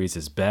Uncharted series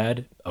is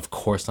bad. Of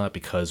course not,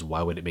 because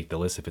why would it make the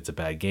list if it's a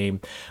bad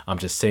game? I'm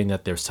just saying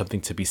that there's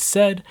something to be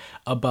said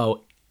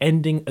about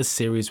ending a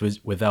series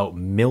without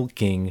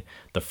milking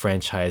the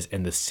franchise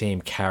and the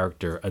same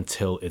character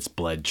until it's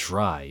bled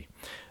dry.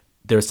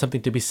 there's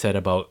something to be said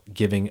about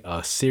giving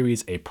a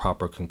series a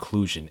proper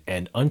conclusion,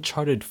 and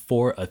Uncharted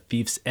 4: A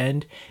Thief's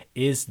End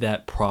is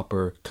that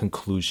proper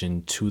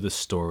conclusion to the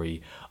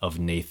story of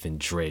Nathan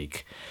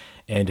Drake.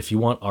 And if you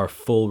want our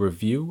full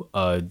review,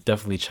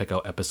 definitely check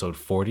out episode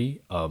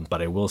 40.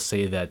 But I will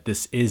say that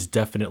this is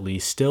definitely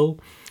still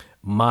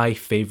my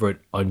favorite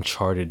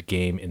Uncharted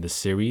game in the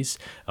series.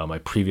 My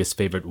previous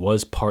favorite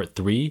was Part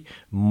 3,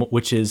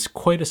 which is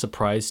quite a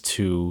surprise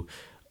to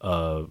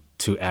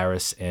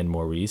Aris and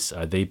Maurice.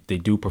 They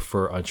do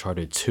prefer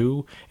Uncharted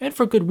 2, and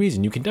for good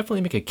reason. You can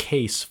definitely make a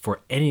case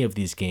for any of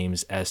these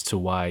games as to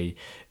why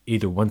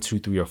either 1, 2,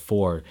 3, or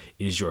 4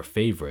 is your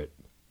favorite.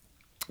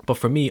 But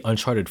for me,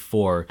 Uncharted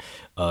 4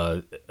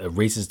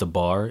 raises the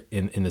bar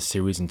in the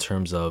series in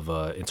terms of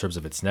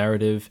its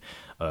narrative,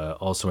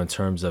 also in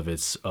terms of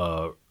its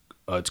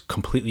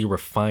completely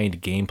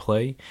refined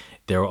gameplay.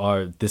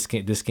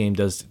 This game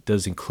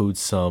does include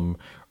some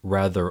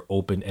rather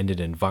open-ended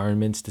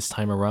environments this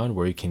time around,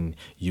 where you can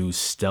use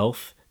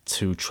stealth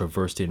to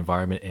traverse the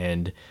environment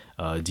and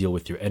deal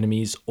with your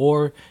enemies,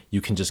 or you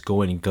can just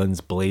go in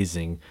guns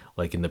blazing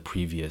like in the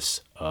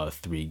previous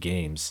 3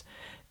 games.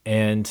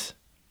 And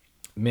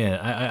man,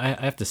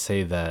 I have to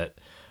say that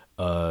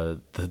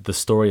the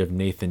story of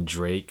Nathan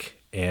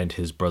Drake and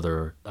his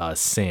brother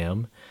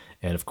Sam,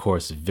 and of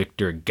course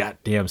Victor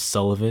goddamn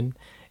Sullivan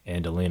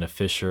and Elena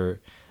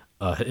Fisher,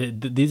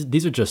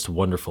 these are just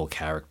wonderful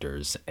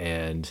characters.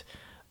 And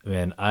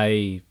man,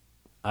 I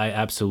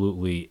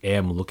absolutely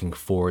am looking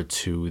forward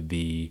to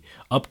the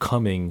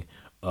upcoming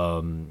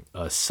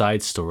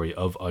side story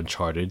of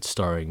Uncharted,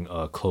 starring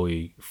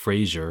Chloe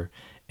Frazer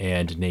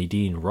and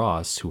Nadine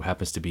Ross, who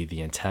happens to be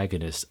the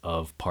antagonist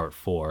of Part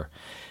 4.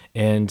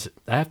 And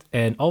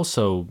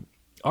also,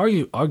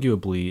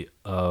 arguably,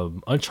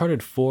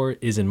 Uncharted 4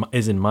 is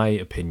in my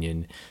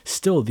opinion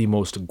still the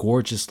most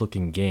gorgeous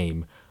looking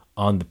game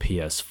on the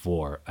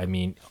PS4. I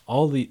mean,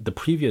 all the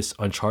previous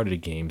Uncharted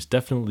games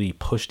definitely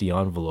pushed the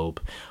envelope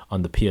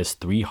on the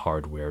PS3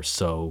 hardware,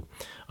 so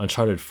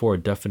Uncharted 4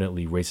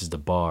 definitely raises the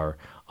bar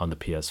on the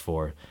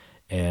PS4.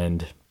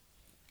 And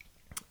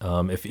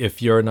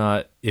if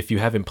you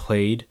haven't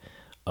played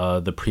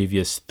the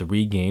previous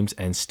 3 games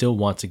and still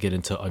want to get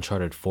into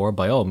Uncharted 4,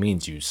 by all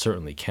means you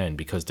certainly can,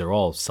 because they're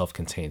all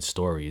self-contained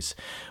stories.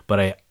 But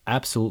I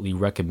absolutely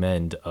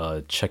recommend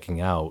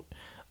checking out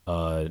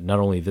not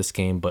only this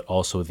game but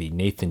also the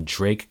Nathan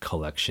Drake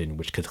collection,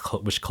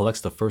 which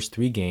collects the first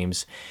 3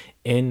 games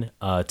in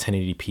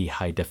 1080p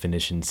high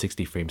definition,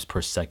 60 frames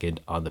per second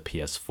on the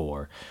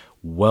PS4.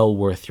 Well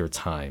worth your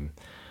time.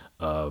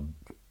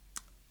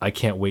 I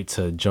can't wait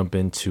to jump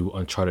into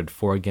Uncharted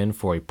 4 again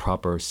for a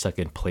proper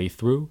second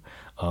playthrough.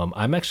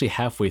 I'm actually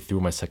halfway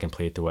through my second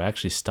playthrough. I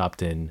actually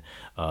stopped in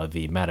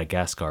the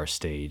Madagascar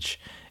stage,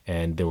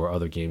 and there were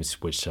other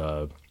games which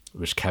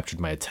captured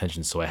my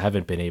attention, so I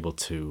haven't been able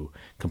to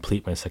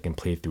complete my second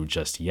playthrough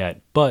just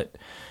yet. But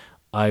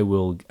I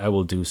will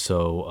do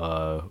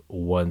so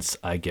once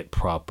I get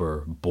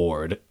proper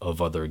bored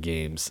of other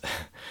games.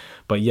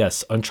 But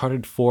yes,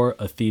 Uncharted 4: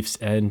 A Thief's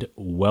End,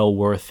 well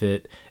worth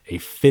it. A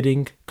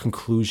fitting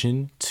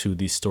conclusion to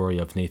the story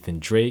of Nathan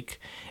Drake.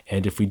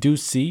 And if we do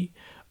see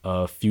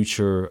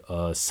future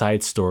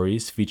side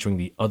stories featuring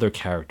the other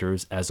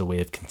characters as a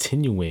way of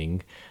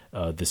continuing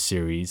the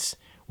series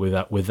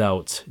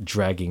without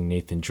dragging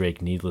Nathan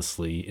Drake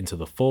needlessly into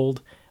the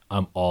fold,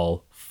 I'm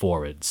all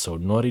for it. So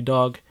Naughty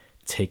Dog,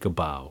 take a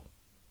bow.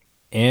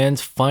 And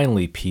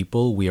finally,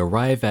 people, we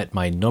arrive at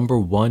my number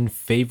 1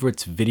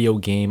 favorite video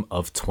game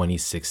of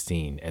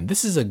 2016. And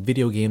this is a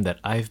video game that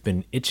I've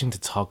been itching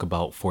to talk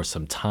about for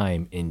some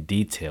time in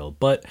detail,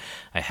 but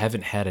I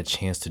haven't had a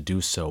chance to do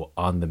so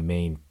on the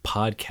main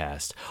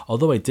podcast,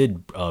 although I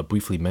did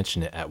briefly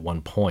mention it at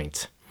one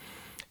point.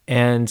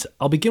 And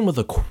I'll begin with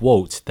a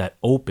quote that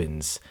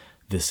opens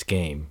this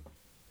game.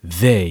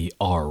 "They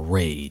are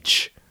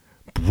rage,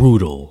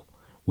 brutal,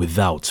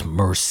 without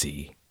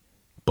mercy,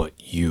 but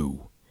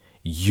you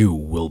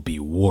will be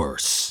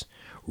worse.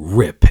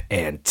 Rip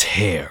and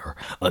tear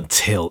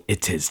until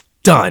it is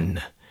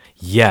done."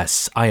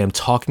 Yes, I am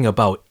talking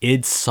about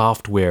id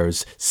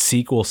Software's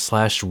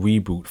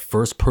sequel/reboot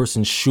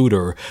first-person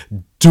shooter,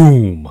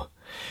 Doom,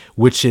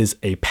 which is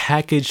a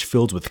package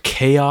filled with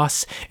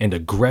chaos and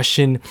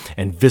aggression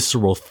and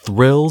visceral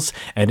thrills,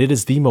 and it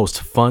is the most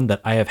fun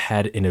that I have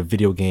had in a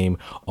video game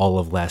all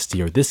of last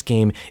year. This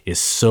game is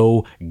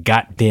so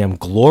goddamn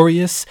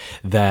glorious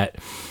that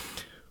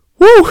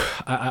woo!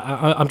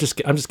 I'm just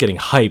getting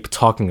hype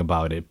talking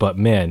about it. But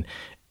man,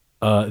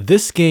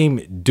 this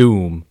game,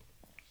 Doom,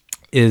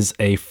 is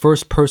a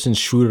first-person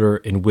shooter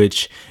in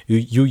which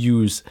you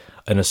use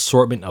an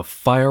assortment of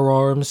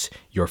firearms,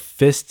 your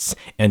fists,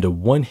 and a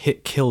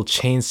one-hit kill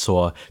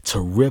chainsaw to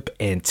rip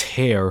and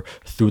tear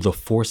through the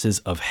forces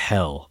of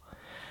hell.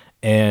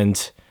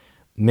 And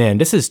man,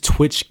 this is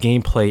Twitch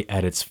gameplay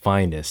at its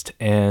finest.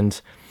 And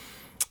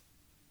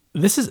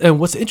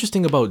what's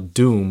interesting about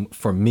Doom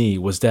for me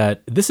was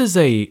that this is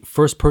a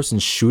first-person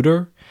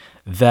shooter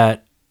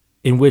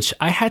in which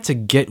I had to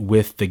get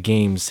with the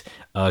game's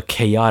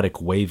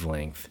chaotic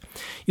wavelength.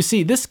 You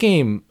see, this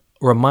game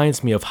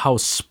reminds me of how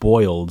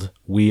spoiled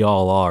we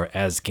all are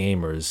as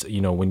gamers.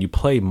 When you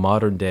play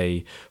modern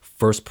day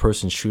first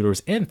person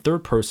shooters and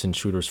third person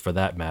shooters for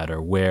that matter,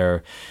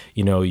 where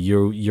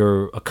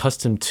you're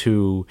accustomed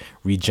to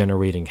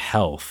regenerating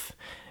health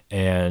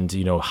and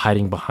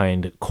hiding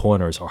behind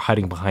corners or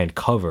hiding behind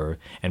cover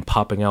and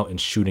popping out and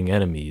shooting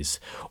enemies,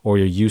 or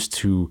you're used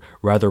to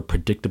rather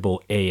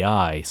predictable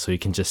AI, so you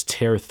can just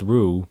tear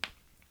through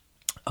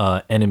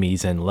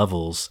enemies and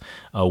levels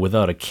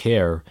without a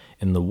care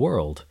in the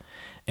world.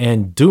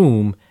 And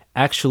Doom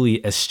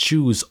actually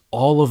eschews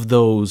all of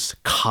those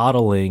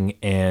coddling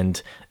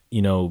and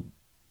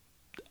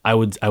I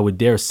would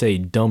dare say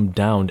dumbed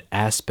down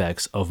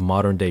aspects of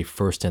modern day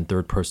first and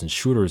third person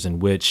shooters, in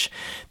which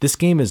this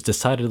game is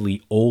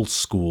decidedly old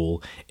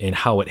school in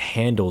how it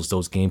handles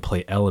those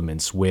gameplay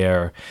elements,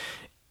 where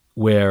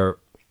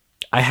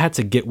I had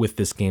to get with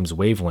this game's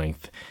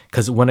wavelength,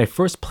 because when I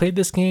first played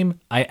this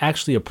game, I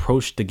actually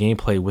approached the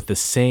gameplay with the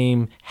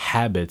same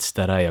habits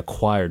that I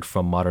acquired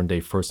from modern day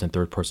first and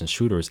third person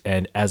shooters,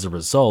 and as a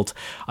result,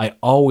 I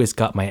always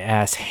got my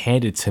ass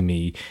handed to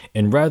me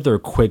in rather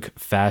quick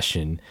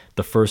fashion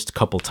the first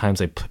couple times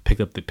I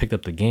picked up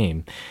the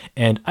game.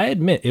 And I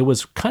admit it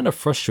was kind of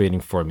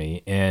frustrating for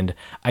me, and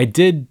it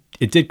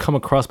did come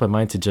across my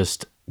mind to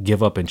just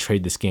give up and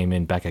trade this game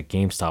in back at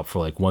GameStop for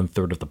like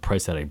 1/3 of the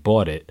price that I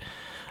bought it.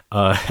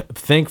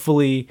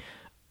 Thankfully,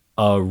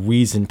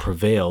 reason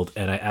prevailed,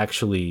 and I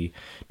actually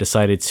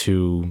decided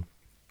to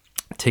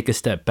take a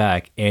step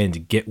back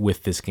and get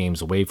with this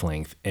game's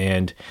wavelength.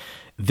 And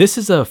this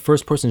is a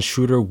first-person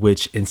shooter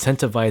which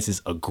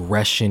incentivizes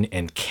aggression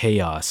and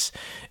chaos,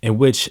 in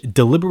which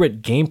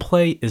deliberate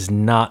gameplay is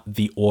not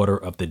the order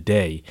of the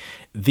day.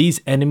 These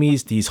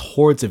enemies, these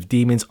hordes of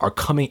demons, are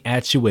coming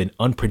at you in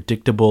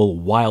unpredictable,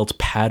 wild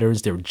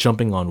patterns. They're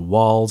jumping on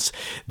walls.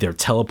 They're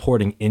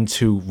teleporting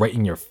right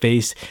in your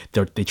face.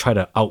 They try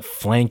to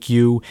outflank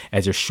you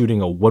as you're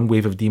shooting one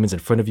wave of demons in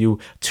front of you.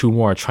 Two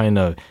more are trying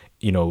to,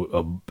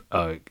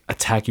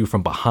 attack you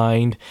from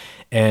behind.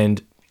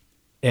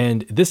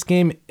 And this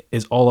game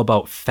is all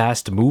about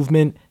fast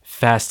movement,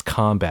 fast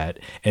combat.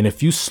 And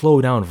if you slow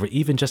down for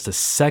even just a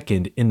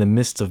second in the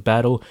midst of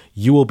battle,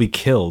 you will be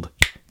killed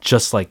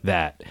just like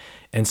that.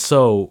 And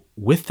so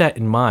with that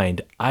in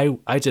mind, I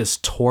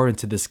just tore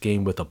into this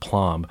game with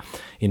aplomb.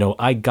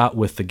 I got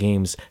with the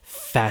game's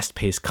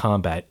fast-paced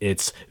combat,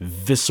 its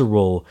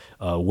visceral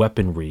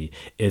weaponry,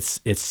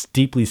 its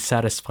deeply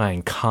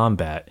satisfying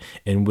combat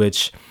in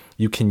which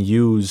you can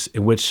use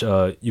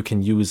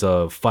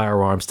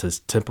firearms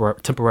to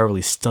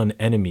temporarily stun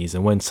enemies.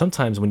 And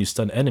sometimes when you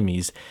stun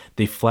enemies,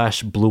 they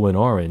flash blue and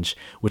orange,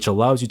 which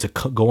allows you to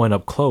go in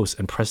up close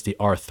and press the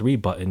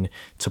R3 button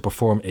to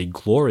perform a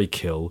glory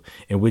kill,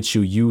 in which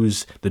you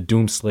use the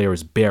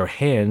Doomslayer's bare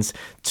hands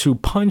to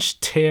punch,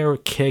 tear,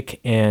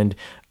 kick, and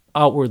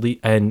outwardly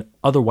and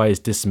otherwise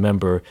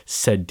dismember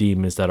said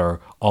demons that are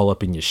all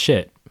up in your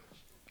shit.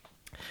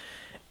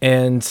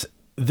 And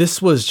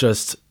this was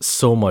just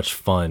so much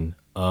fun.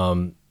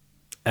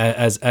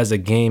 As a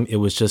game, it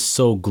was just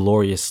so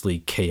gloriously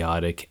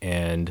chaotic,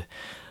 and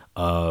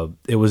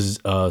it was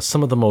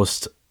some of the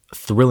most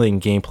thrilling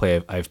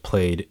gameplay I've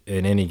played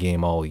in any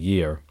game all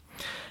year.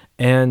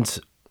 And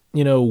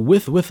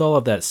with all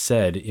of that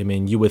said, I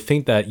mean, you would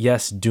think that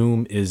yes,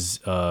 Doom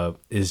is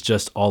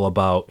just all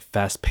about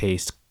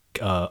fast-paced,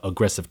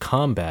 aggressive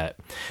combat.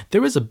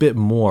 There is a bit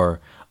more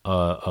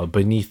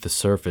beneath the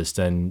surface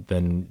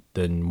than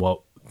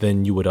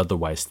you would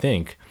otherwise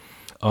think.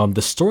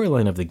 The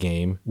storyline of the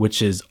game,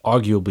 which is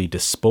arguably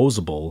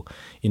disposable,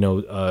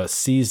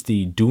 sees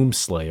the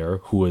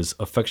Doomslayer, who is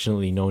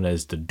affectionately known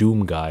as the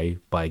Doom Guy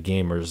by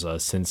gamers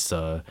since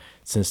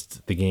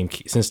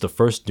the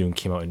first Doom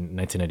came out in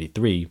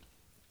 1993,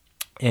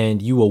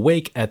 and you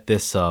awake at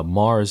this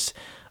Mars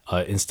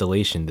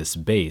installation, this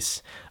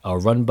base,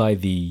 run by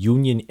the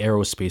Union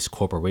Aerospace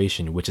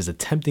Corporation, which is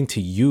attempting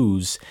to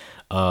use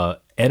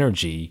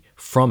energy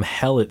from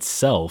hell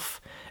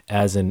itself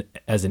as an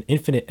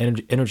infinite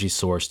energy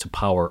source to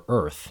power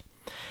Earth.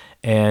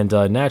 And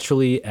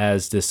naturally,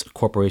 as this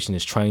corporation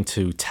is trying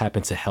to tap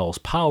into hell's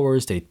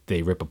powers,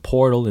 they rip a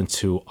portal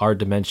into our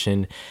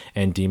dimension,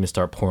 and demons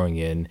start pouring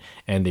in,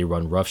 and they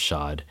run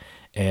roughshod.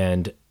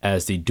 And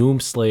as the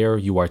Doomslayer,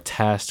 you are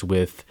tasked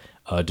with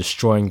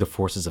destroying the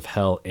forces of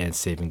hell and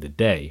saving the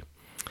day.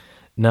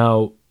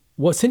 Now,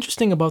 what's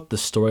interesting about the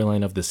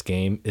storyline of this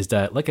game is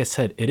that, like I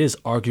said, it is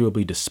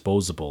arguably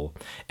disposable,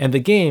 and the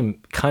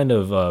game kind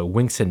of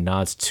winks and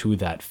nods to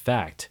that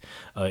fact.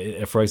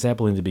 For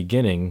example, in the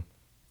beginning,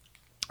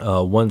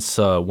 once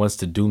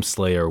the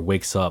Doomslayer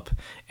wakes up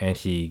and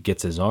he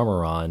gets his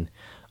armor on,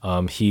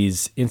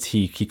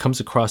 he comes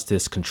across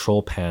this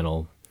control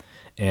panel,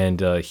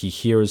 and he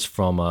hears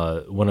from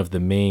one of the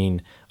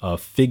main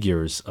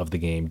figures of the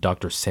game,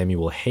 Dr.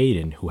 Samuel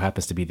Hayden, who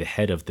happens to be the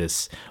head of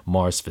this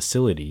Mars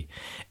facility.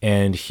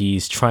 And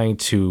he's trying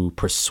to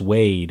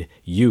persuade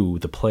you,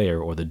 the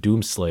player, or the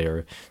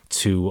Doomslayer,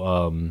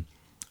 to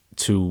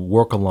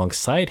work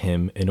alongside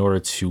him in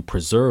order to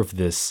preserve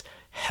this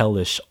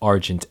hellish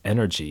argent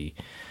energy.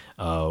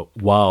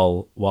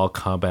 while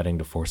combating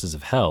the forces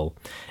of hell,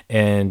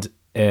 and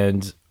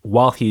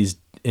while he's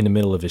in the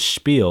middle of his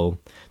spiel,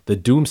 the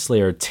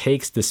Doomslayer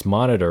takes this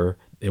monitor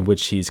in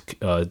which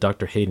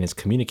Dr. Hayden is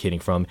communicating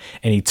from,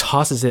 and he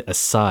tosses it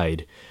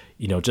aside,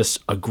 just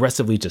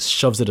aggressively just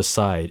shoves it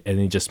aside, and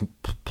he just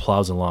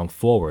plows along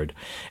forward.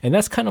 And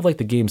that's kind of like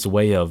the game's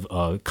way of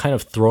kind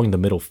of throwing the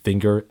middle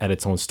finger at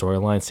its own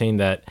storyline, saying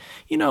that,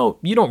 you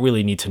don't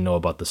really need to know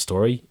about the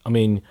story. I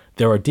mean,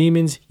 there are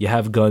demons, you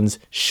have guns,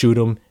 shoot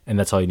them, and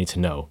that's all you need to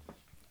know.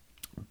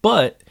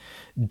 But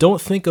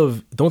don't think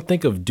of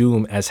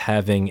Doom as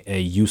having a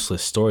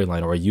useless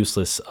storyline or a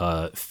useless,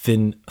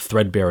 thin,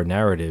 threadbare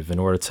narrative in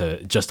order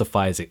to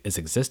justify its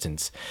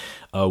existence.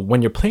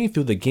 When you're playing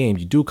through the game,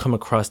 you do come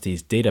across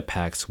these data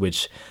packs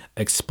which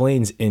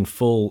explains in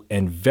full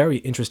and very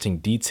interesting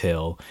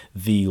detail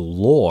the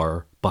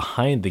lore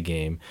behind the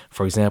game.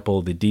 For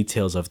example, the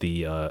details of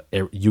the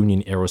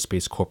Union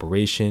Aerospace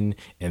Corporation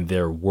and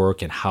their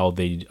work and how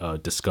they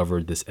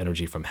discovered this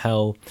energy from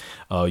hell.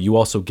 You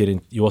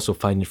also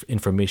find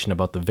information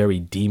about the very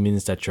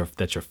demons that you're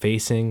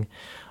facing,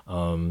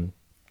 and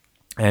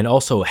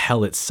also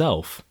hell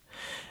itself.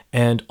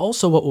 And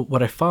also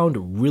what I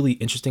found really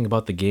interesting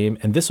about the game,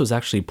 and this was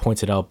actually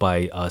pointed out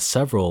by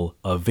several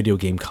video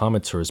game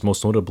commenters,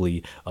 most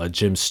notably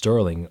Jim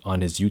Sterling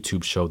on his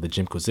YouTube show, The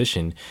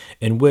Jimquisition,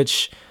 in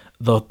which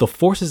the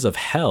forces of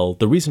hell,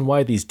 the reason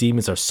why these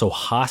demons are so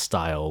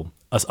hostile,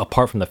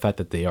 apart from the fact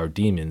that they are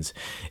demons,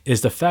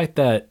 is the fact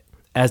that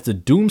as the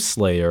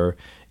Doomslayer,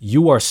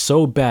 you are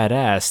so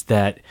badass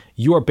that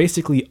you are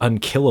basically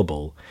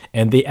unkillable,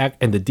 and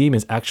the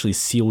demons actually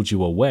sealed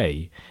you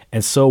away.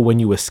 And so when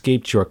you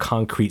escaped your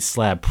concrete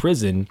slab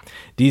prison,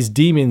 these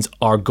demons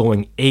are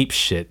going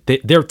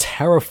apeshit. They're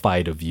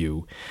terrified of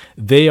you.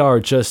 They're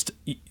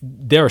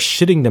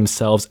shitting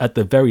themselves at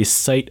the very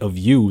sight of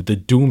you, the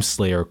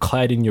Doomslayer,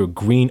 clad in your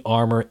green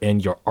armor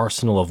and your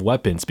arsenal of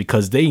weapons,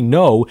 because they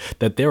know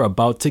that they're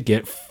about to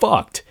get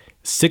fucked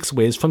 6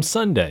 ways from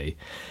Sunday.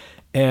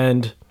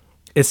 And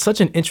it's such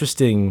an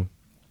interesting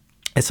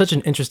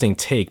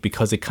take,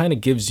 because it kind of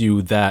gives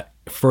you that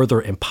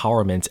further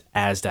empowerment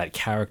as that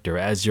character,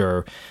 as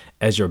you're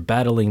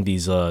battling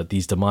these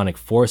demonic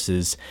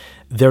forces.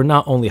 They're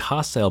not only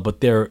hostile,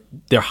 but they're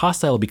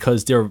hostile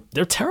because they're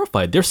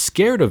terrified. They're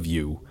scared of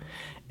you.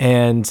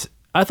 And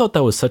I thought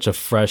that was such a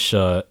fresh,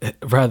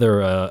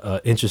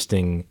 rather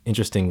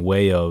interesting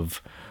way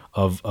of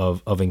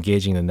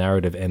engaging the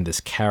narrative and this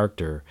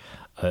character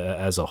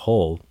as a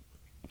whole.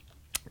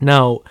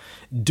 Now,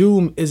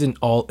 Doom isn't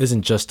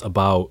just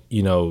about,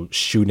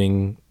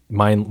 shooting,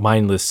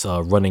 mindless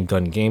running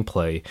gun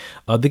gameplay.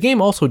 The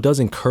game also does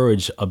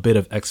encourage a bit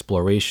of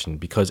exploration,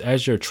 because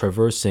as you're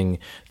traversing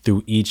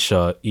through each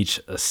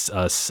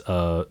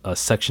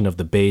section of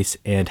the base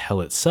and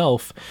hell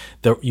itself,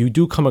 you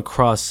do come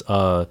across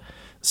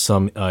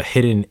some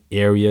hidden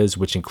areas,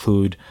 which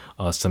include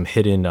some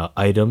hidden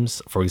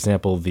items. For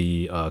example,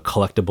 the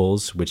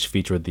collectibles, which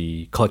feature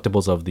the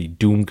collectibles of the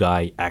Doom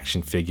Guy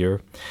action figure.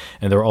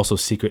 And there are also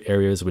secret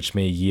areas which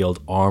may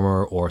yield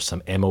armor or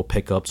some ammo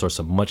pickups or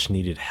some much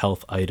needed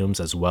health items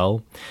as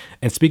well.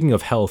 And speaking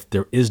of health,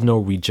 there is no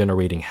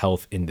regenerating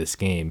health in this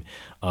game.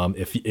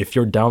 If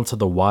you're down to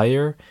the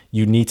wire,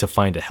 you need to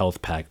find a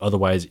health pack.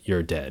 Otherwise,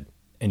 you're dead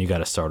and you got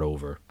to start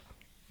over.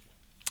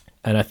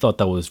 And I thought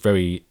that was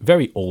very,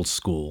 very old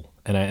school,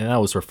 and that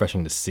was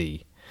refreshing to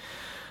see.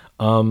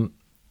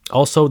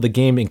 Also, the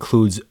game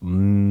includes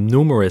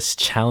numerous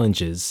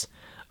challenges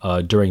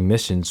during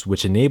missions,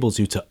 which enables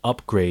you to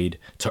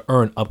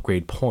earn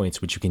upgrade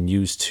points, which you can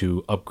use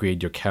to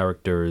upgrade your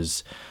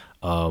character's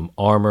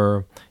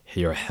armor,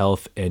 your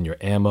health, and your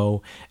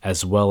ammo,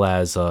 as well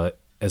as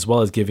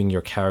giving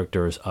your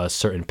characters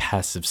certain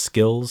passive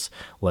skills,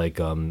 like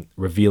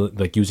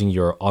using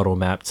your auto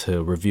map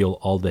to reveal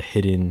all the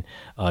hidden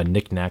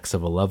knickknacks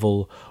of a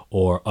level,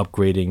 or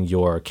upgrading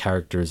your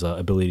character's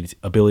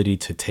ability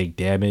to take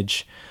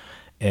damage,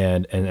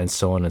 and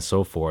so on and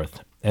so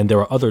forth. And there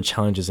are other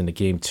challenges in the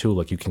game too,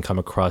 like you can come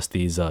across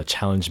these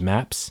challenge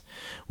maps,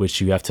 which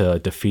you have to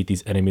defeat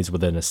these enemies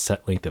within a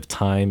set length of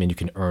time, and you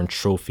can earn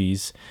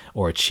trophies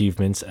or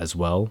achievements as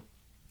well.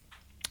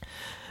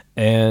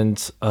 And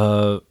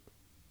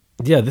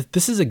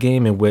this is a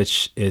game in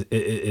which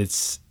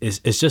it's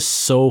just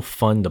so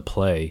fun to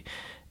play.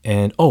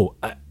 And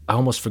I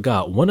almost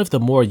forgot, one of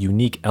the more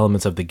unique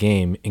elements of the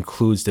game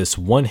includes this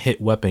one-hit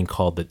weapon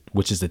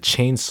which is the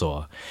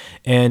chainsaw.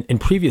 And in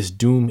previous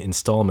Doom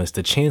installments,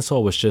 the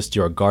chainsaw was just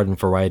your garden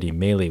variety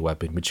melee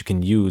weapon, which you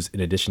can use in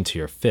addition to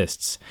your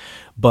fists.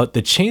 But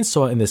the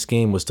chainsaw in this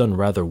game was done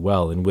rather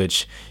well, in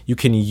which you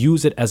can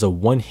use it as a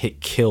one-hit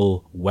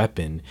kill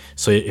weapon.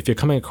 So if you're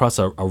coming across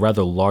a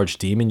rather large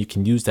demon, you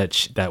can use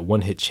that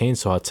one-hit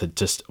chainsaw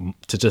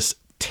to just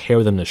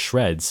tear them to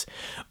shreds.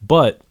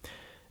 But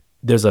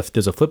there's a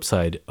flip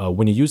side.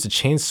 When you use the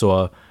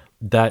chainsaw,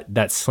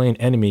 that slain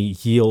enemy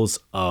yields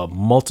a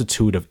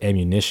multitude of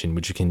ammunition,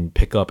 which you can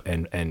pick up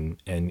and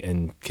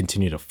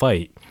continue to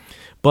fight.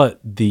 but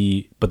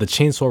the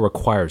chainsaw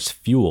requires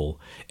fuel,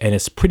 and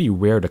it's pretty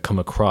rare to come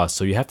across.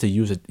 So you have to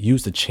use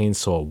the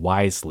chainsaw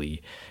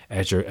wisely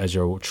as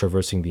you're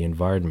traversing the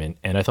environment.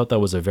 And I thought that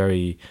was a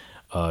very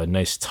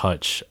nice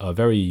touch, a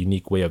very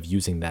unique way of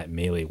using that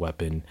melee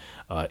weapon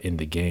in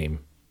the game.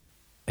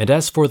 And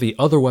as for the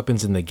other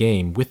weapons in the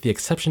game, with the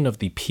exception of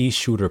the pea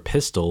shooter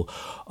pistol,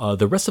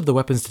 the rest of the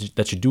weapons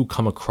that you do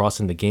come across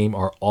in the game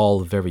are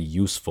all very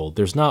useful.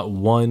 There's not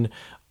one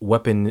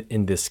weapon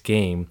in this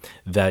game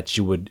that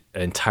you would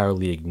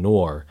entirely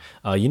ignore.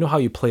 You know how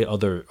you play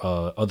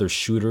other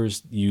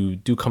shooters, you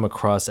do come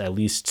across at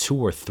least 2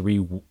 or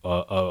 3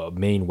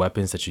 main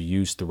weapons that you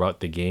use throughout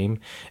the game,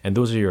 and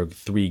those are your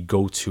 3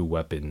 go-to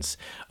weapons.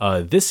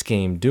 This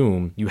game,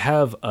 Doom, you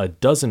have a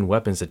dozen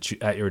weapons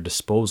at your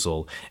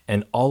disposal,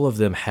 and all of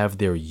them have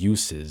their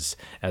uses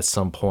at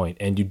some point,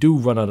 and you do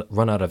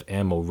run out of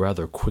ammo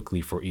rather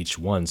quickly for each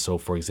one. So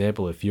for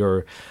example, if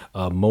you're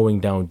mowing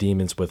down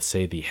demons with,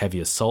 say, the heavy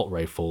assault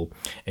rifle,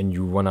 and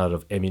you run out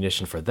of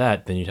ammunition for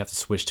that, then you'd have to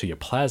switch to your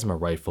plasma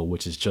rifle,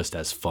 which is just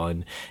as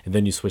fun, and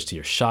then you switch to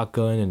your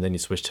shotgun, and then you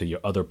switch to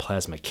your other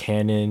plasma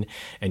cannon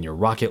and your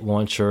rocket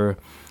launcher.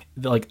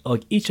 Like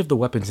each of the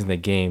weapons in the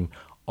game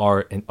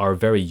are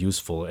very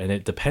useful, and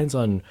it depends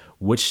on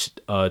which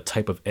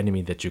type of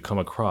enemy that you come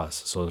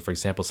across. So for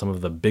example, some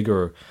of the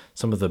bigger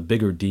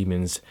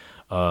demons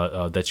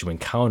that you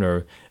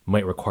encounter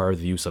might require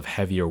the use of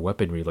heavier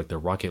weaponry like the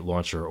rocket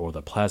launcher or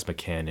the plasma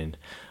cannon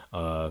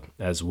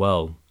as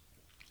well.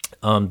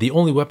 The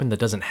only weapon that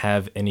doesn't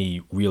have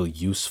any real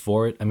use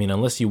for it, I mean,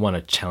 unless you want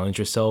to challenge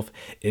yourself,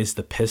 is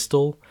the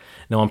pistol.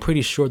 Now, I'm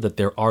pretty sure that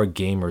there are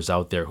gamers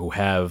out there who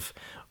have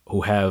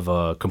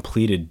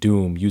completed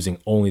Doom using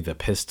only the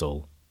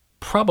pistol.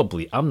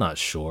 Probably, I'm not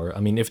sure.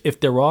 I mean, if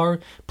there are,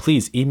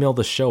 please email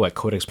the show at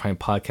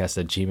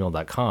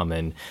codexprimepodcast@gmail.com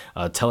and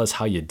tell us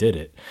how you did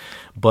it.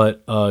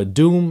 But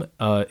Doom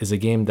is a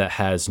game that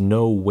has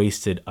no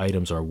wasted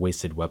items or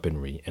wasted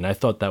weaponry, and I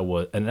thought that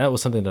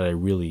was something that I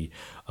really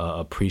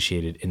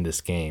appreciated in this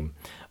game.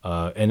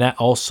 And that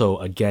also,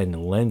 again,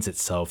 lends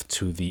itself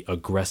to the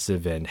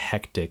aggressive and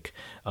hectic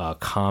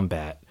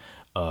combat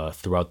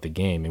throughout the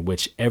game, in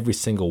which every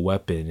single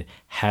weapon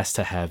has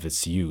to have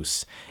its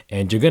use,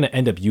 and you're going to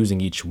end up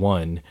using each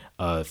one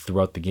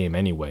throughout the game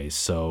anyway.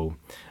 So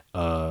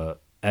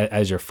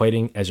as you're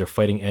fighting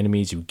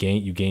enemies, you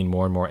gain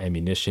more and more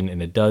ammunition,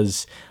 and it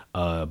does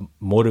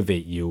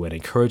motivate you and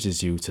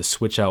encourages you to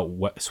switch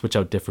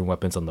out different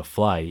weapons on the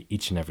fly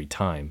each and every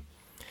time.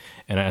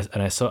 And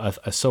I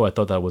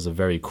thought that was a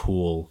very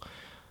cool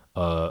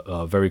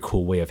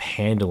way of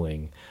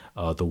handling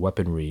the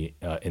weaponry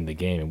in the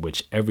game, in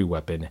which every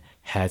weapon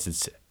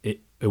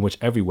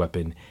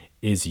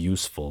is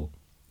useful.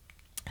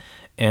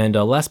 And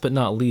last but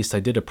not least, I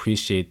did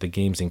appreciate the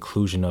game's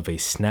inclusion of a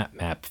snap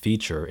map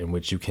feature, in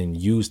which you can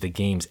use the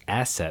game's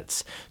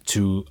assets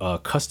to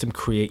custom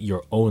create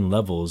your own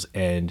levels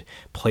and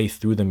play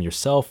through them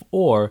yourself,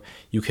 or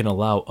you can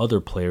allow other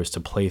players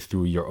to play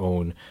through your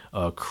own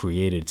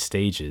created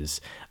stages.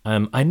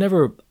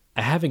 I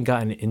haven't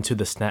gotten into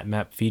the snap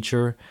map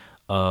feature,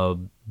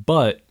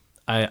 but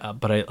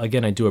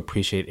I do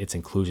appreciate its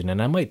inclusion,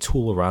 and I might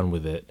tool around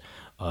with it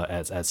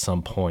at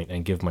some point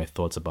and give my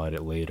thoughts about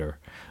it later.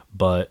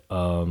 But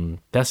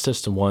that's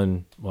just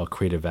one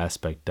creative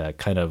aspect that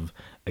kind of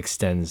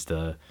extends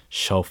the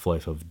shelf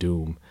life of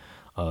Doom,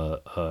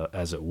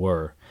 as it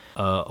were.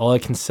 All I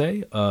can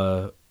say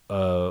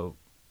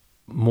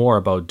more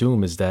about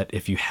Doom is that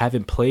if you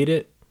haven't played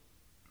it,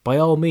 by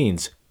all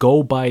means,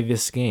 go buy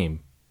this game.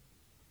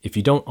 If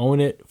you don't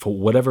own it, for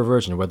whatever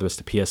version, whether it's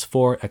the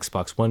PS4,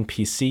 Xbox One,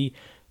 PC,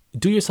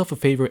 do yourself a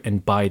favor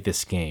and buy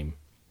this game.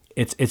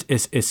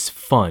 It's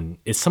fun.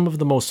 It's some of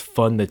the most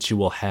fun that you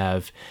will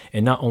have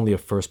in not only a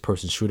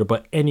first-person shooter,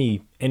 but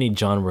any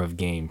genre of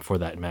game for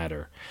that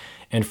matter.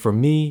 And for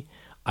me,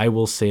 I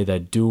will say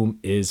that Doom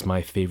is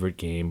my favorite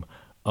game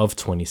of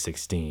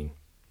 2016.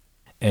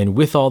 And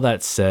with all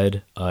that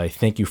said, I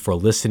thank you for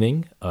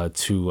listening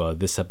to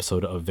this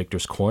episode of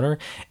Victor's Corner.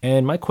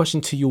 And my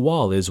question to you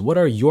all is, what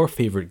are your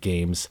favorite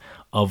games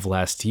of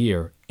last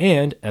year?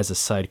 And as a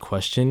side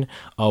question,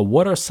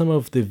 what are some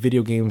of the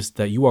video games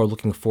that you are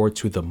looking forward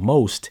to the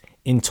most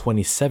in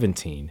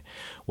 2017?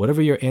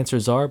 Whatever your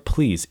answers are,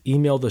 please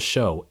email the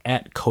show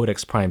at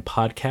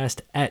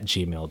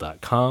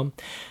codexprimepodcast@gmail.com.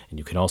 And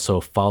you can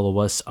also follow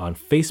us on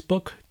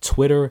Facebook,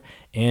 Twitter,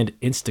 and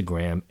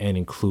Instagram, and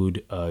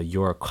include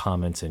your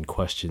comments and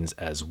questions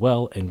as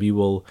well, and we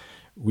will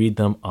read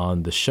them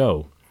on the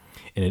show.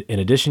 In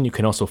addition, you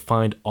can also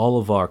find all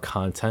of our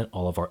content,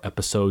 all of our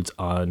episodes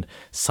on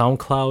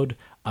SoundCloud,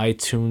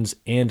 iTunes,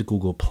 and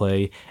Google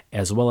Play,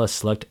 as well as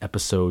select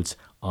episodes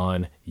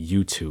on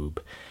YouTube.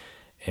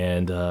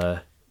 And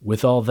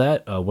with all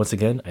that, once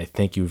again, I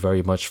thank you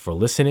very much for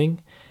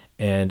listening.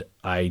 And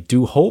I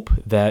do hope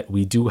that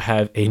we do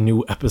have a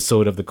new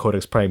episode of the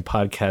Codex Prime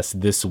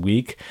podcast this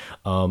week.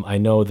 I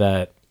know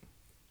that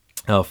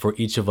for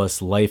each of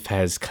us, life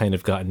has kind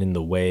of gotten in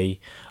the way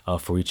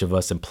for each of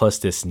us. And plus,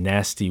 this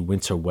nasty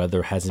winter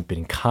weather hasn't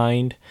been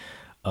kind.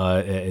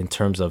 in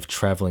terms of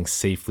traveling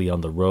safely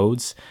on the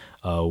roads.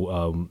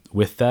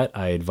 With that,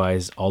 I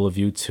advise all of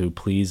you to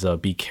please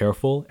be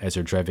careful as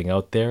you're driving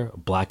out there.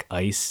 Black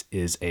ice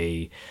is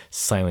a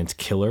silent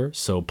killer,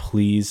 so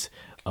please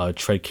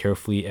tread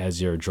carefully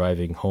as you're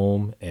driving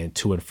home and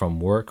to and from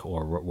work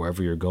or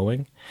wherever you're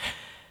going.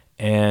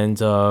 And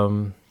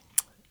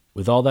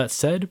with all that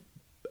said,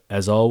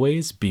 as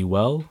always, be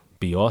well,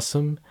 be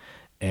awesome,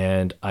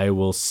 and I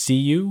will see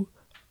you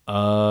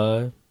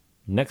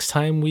next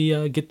time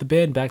we get the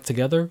band back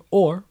together,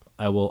 or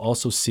I will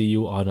also see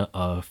you on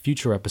a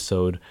future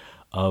episode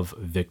of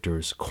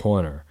Victor's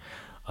Corner.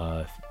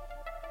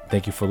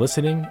 Thank you for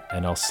listening,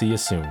 and I'll see you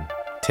soon.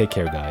 Take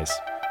care, guys.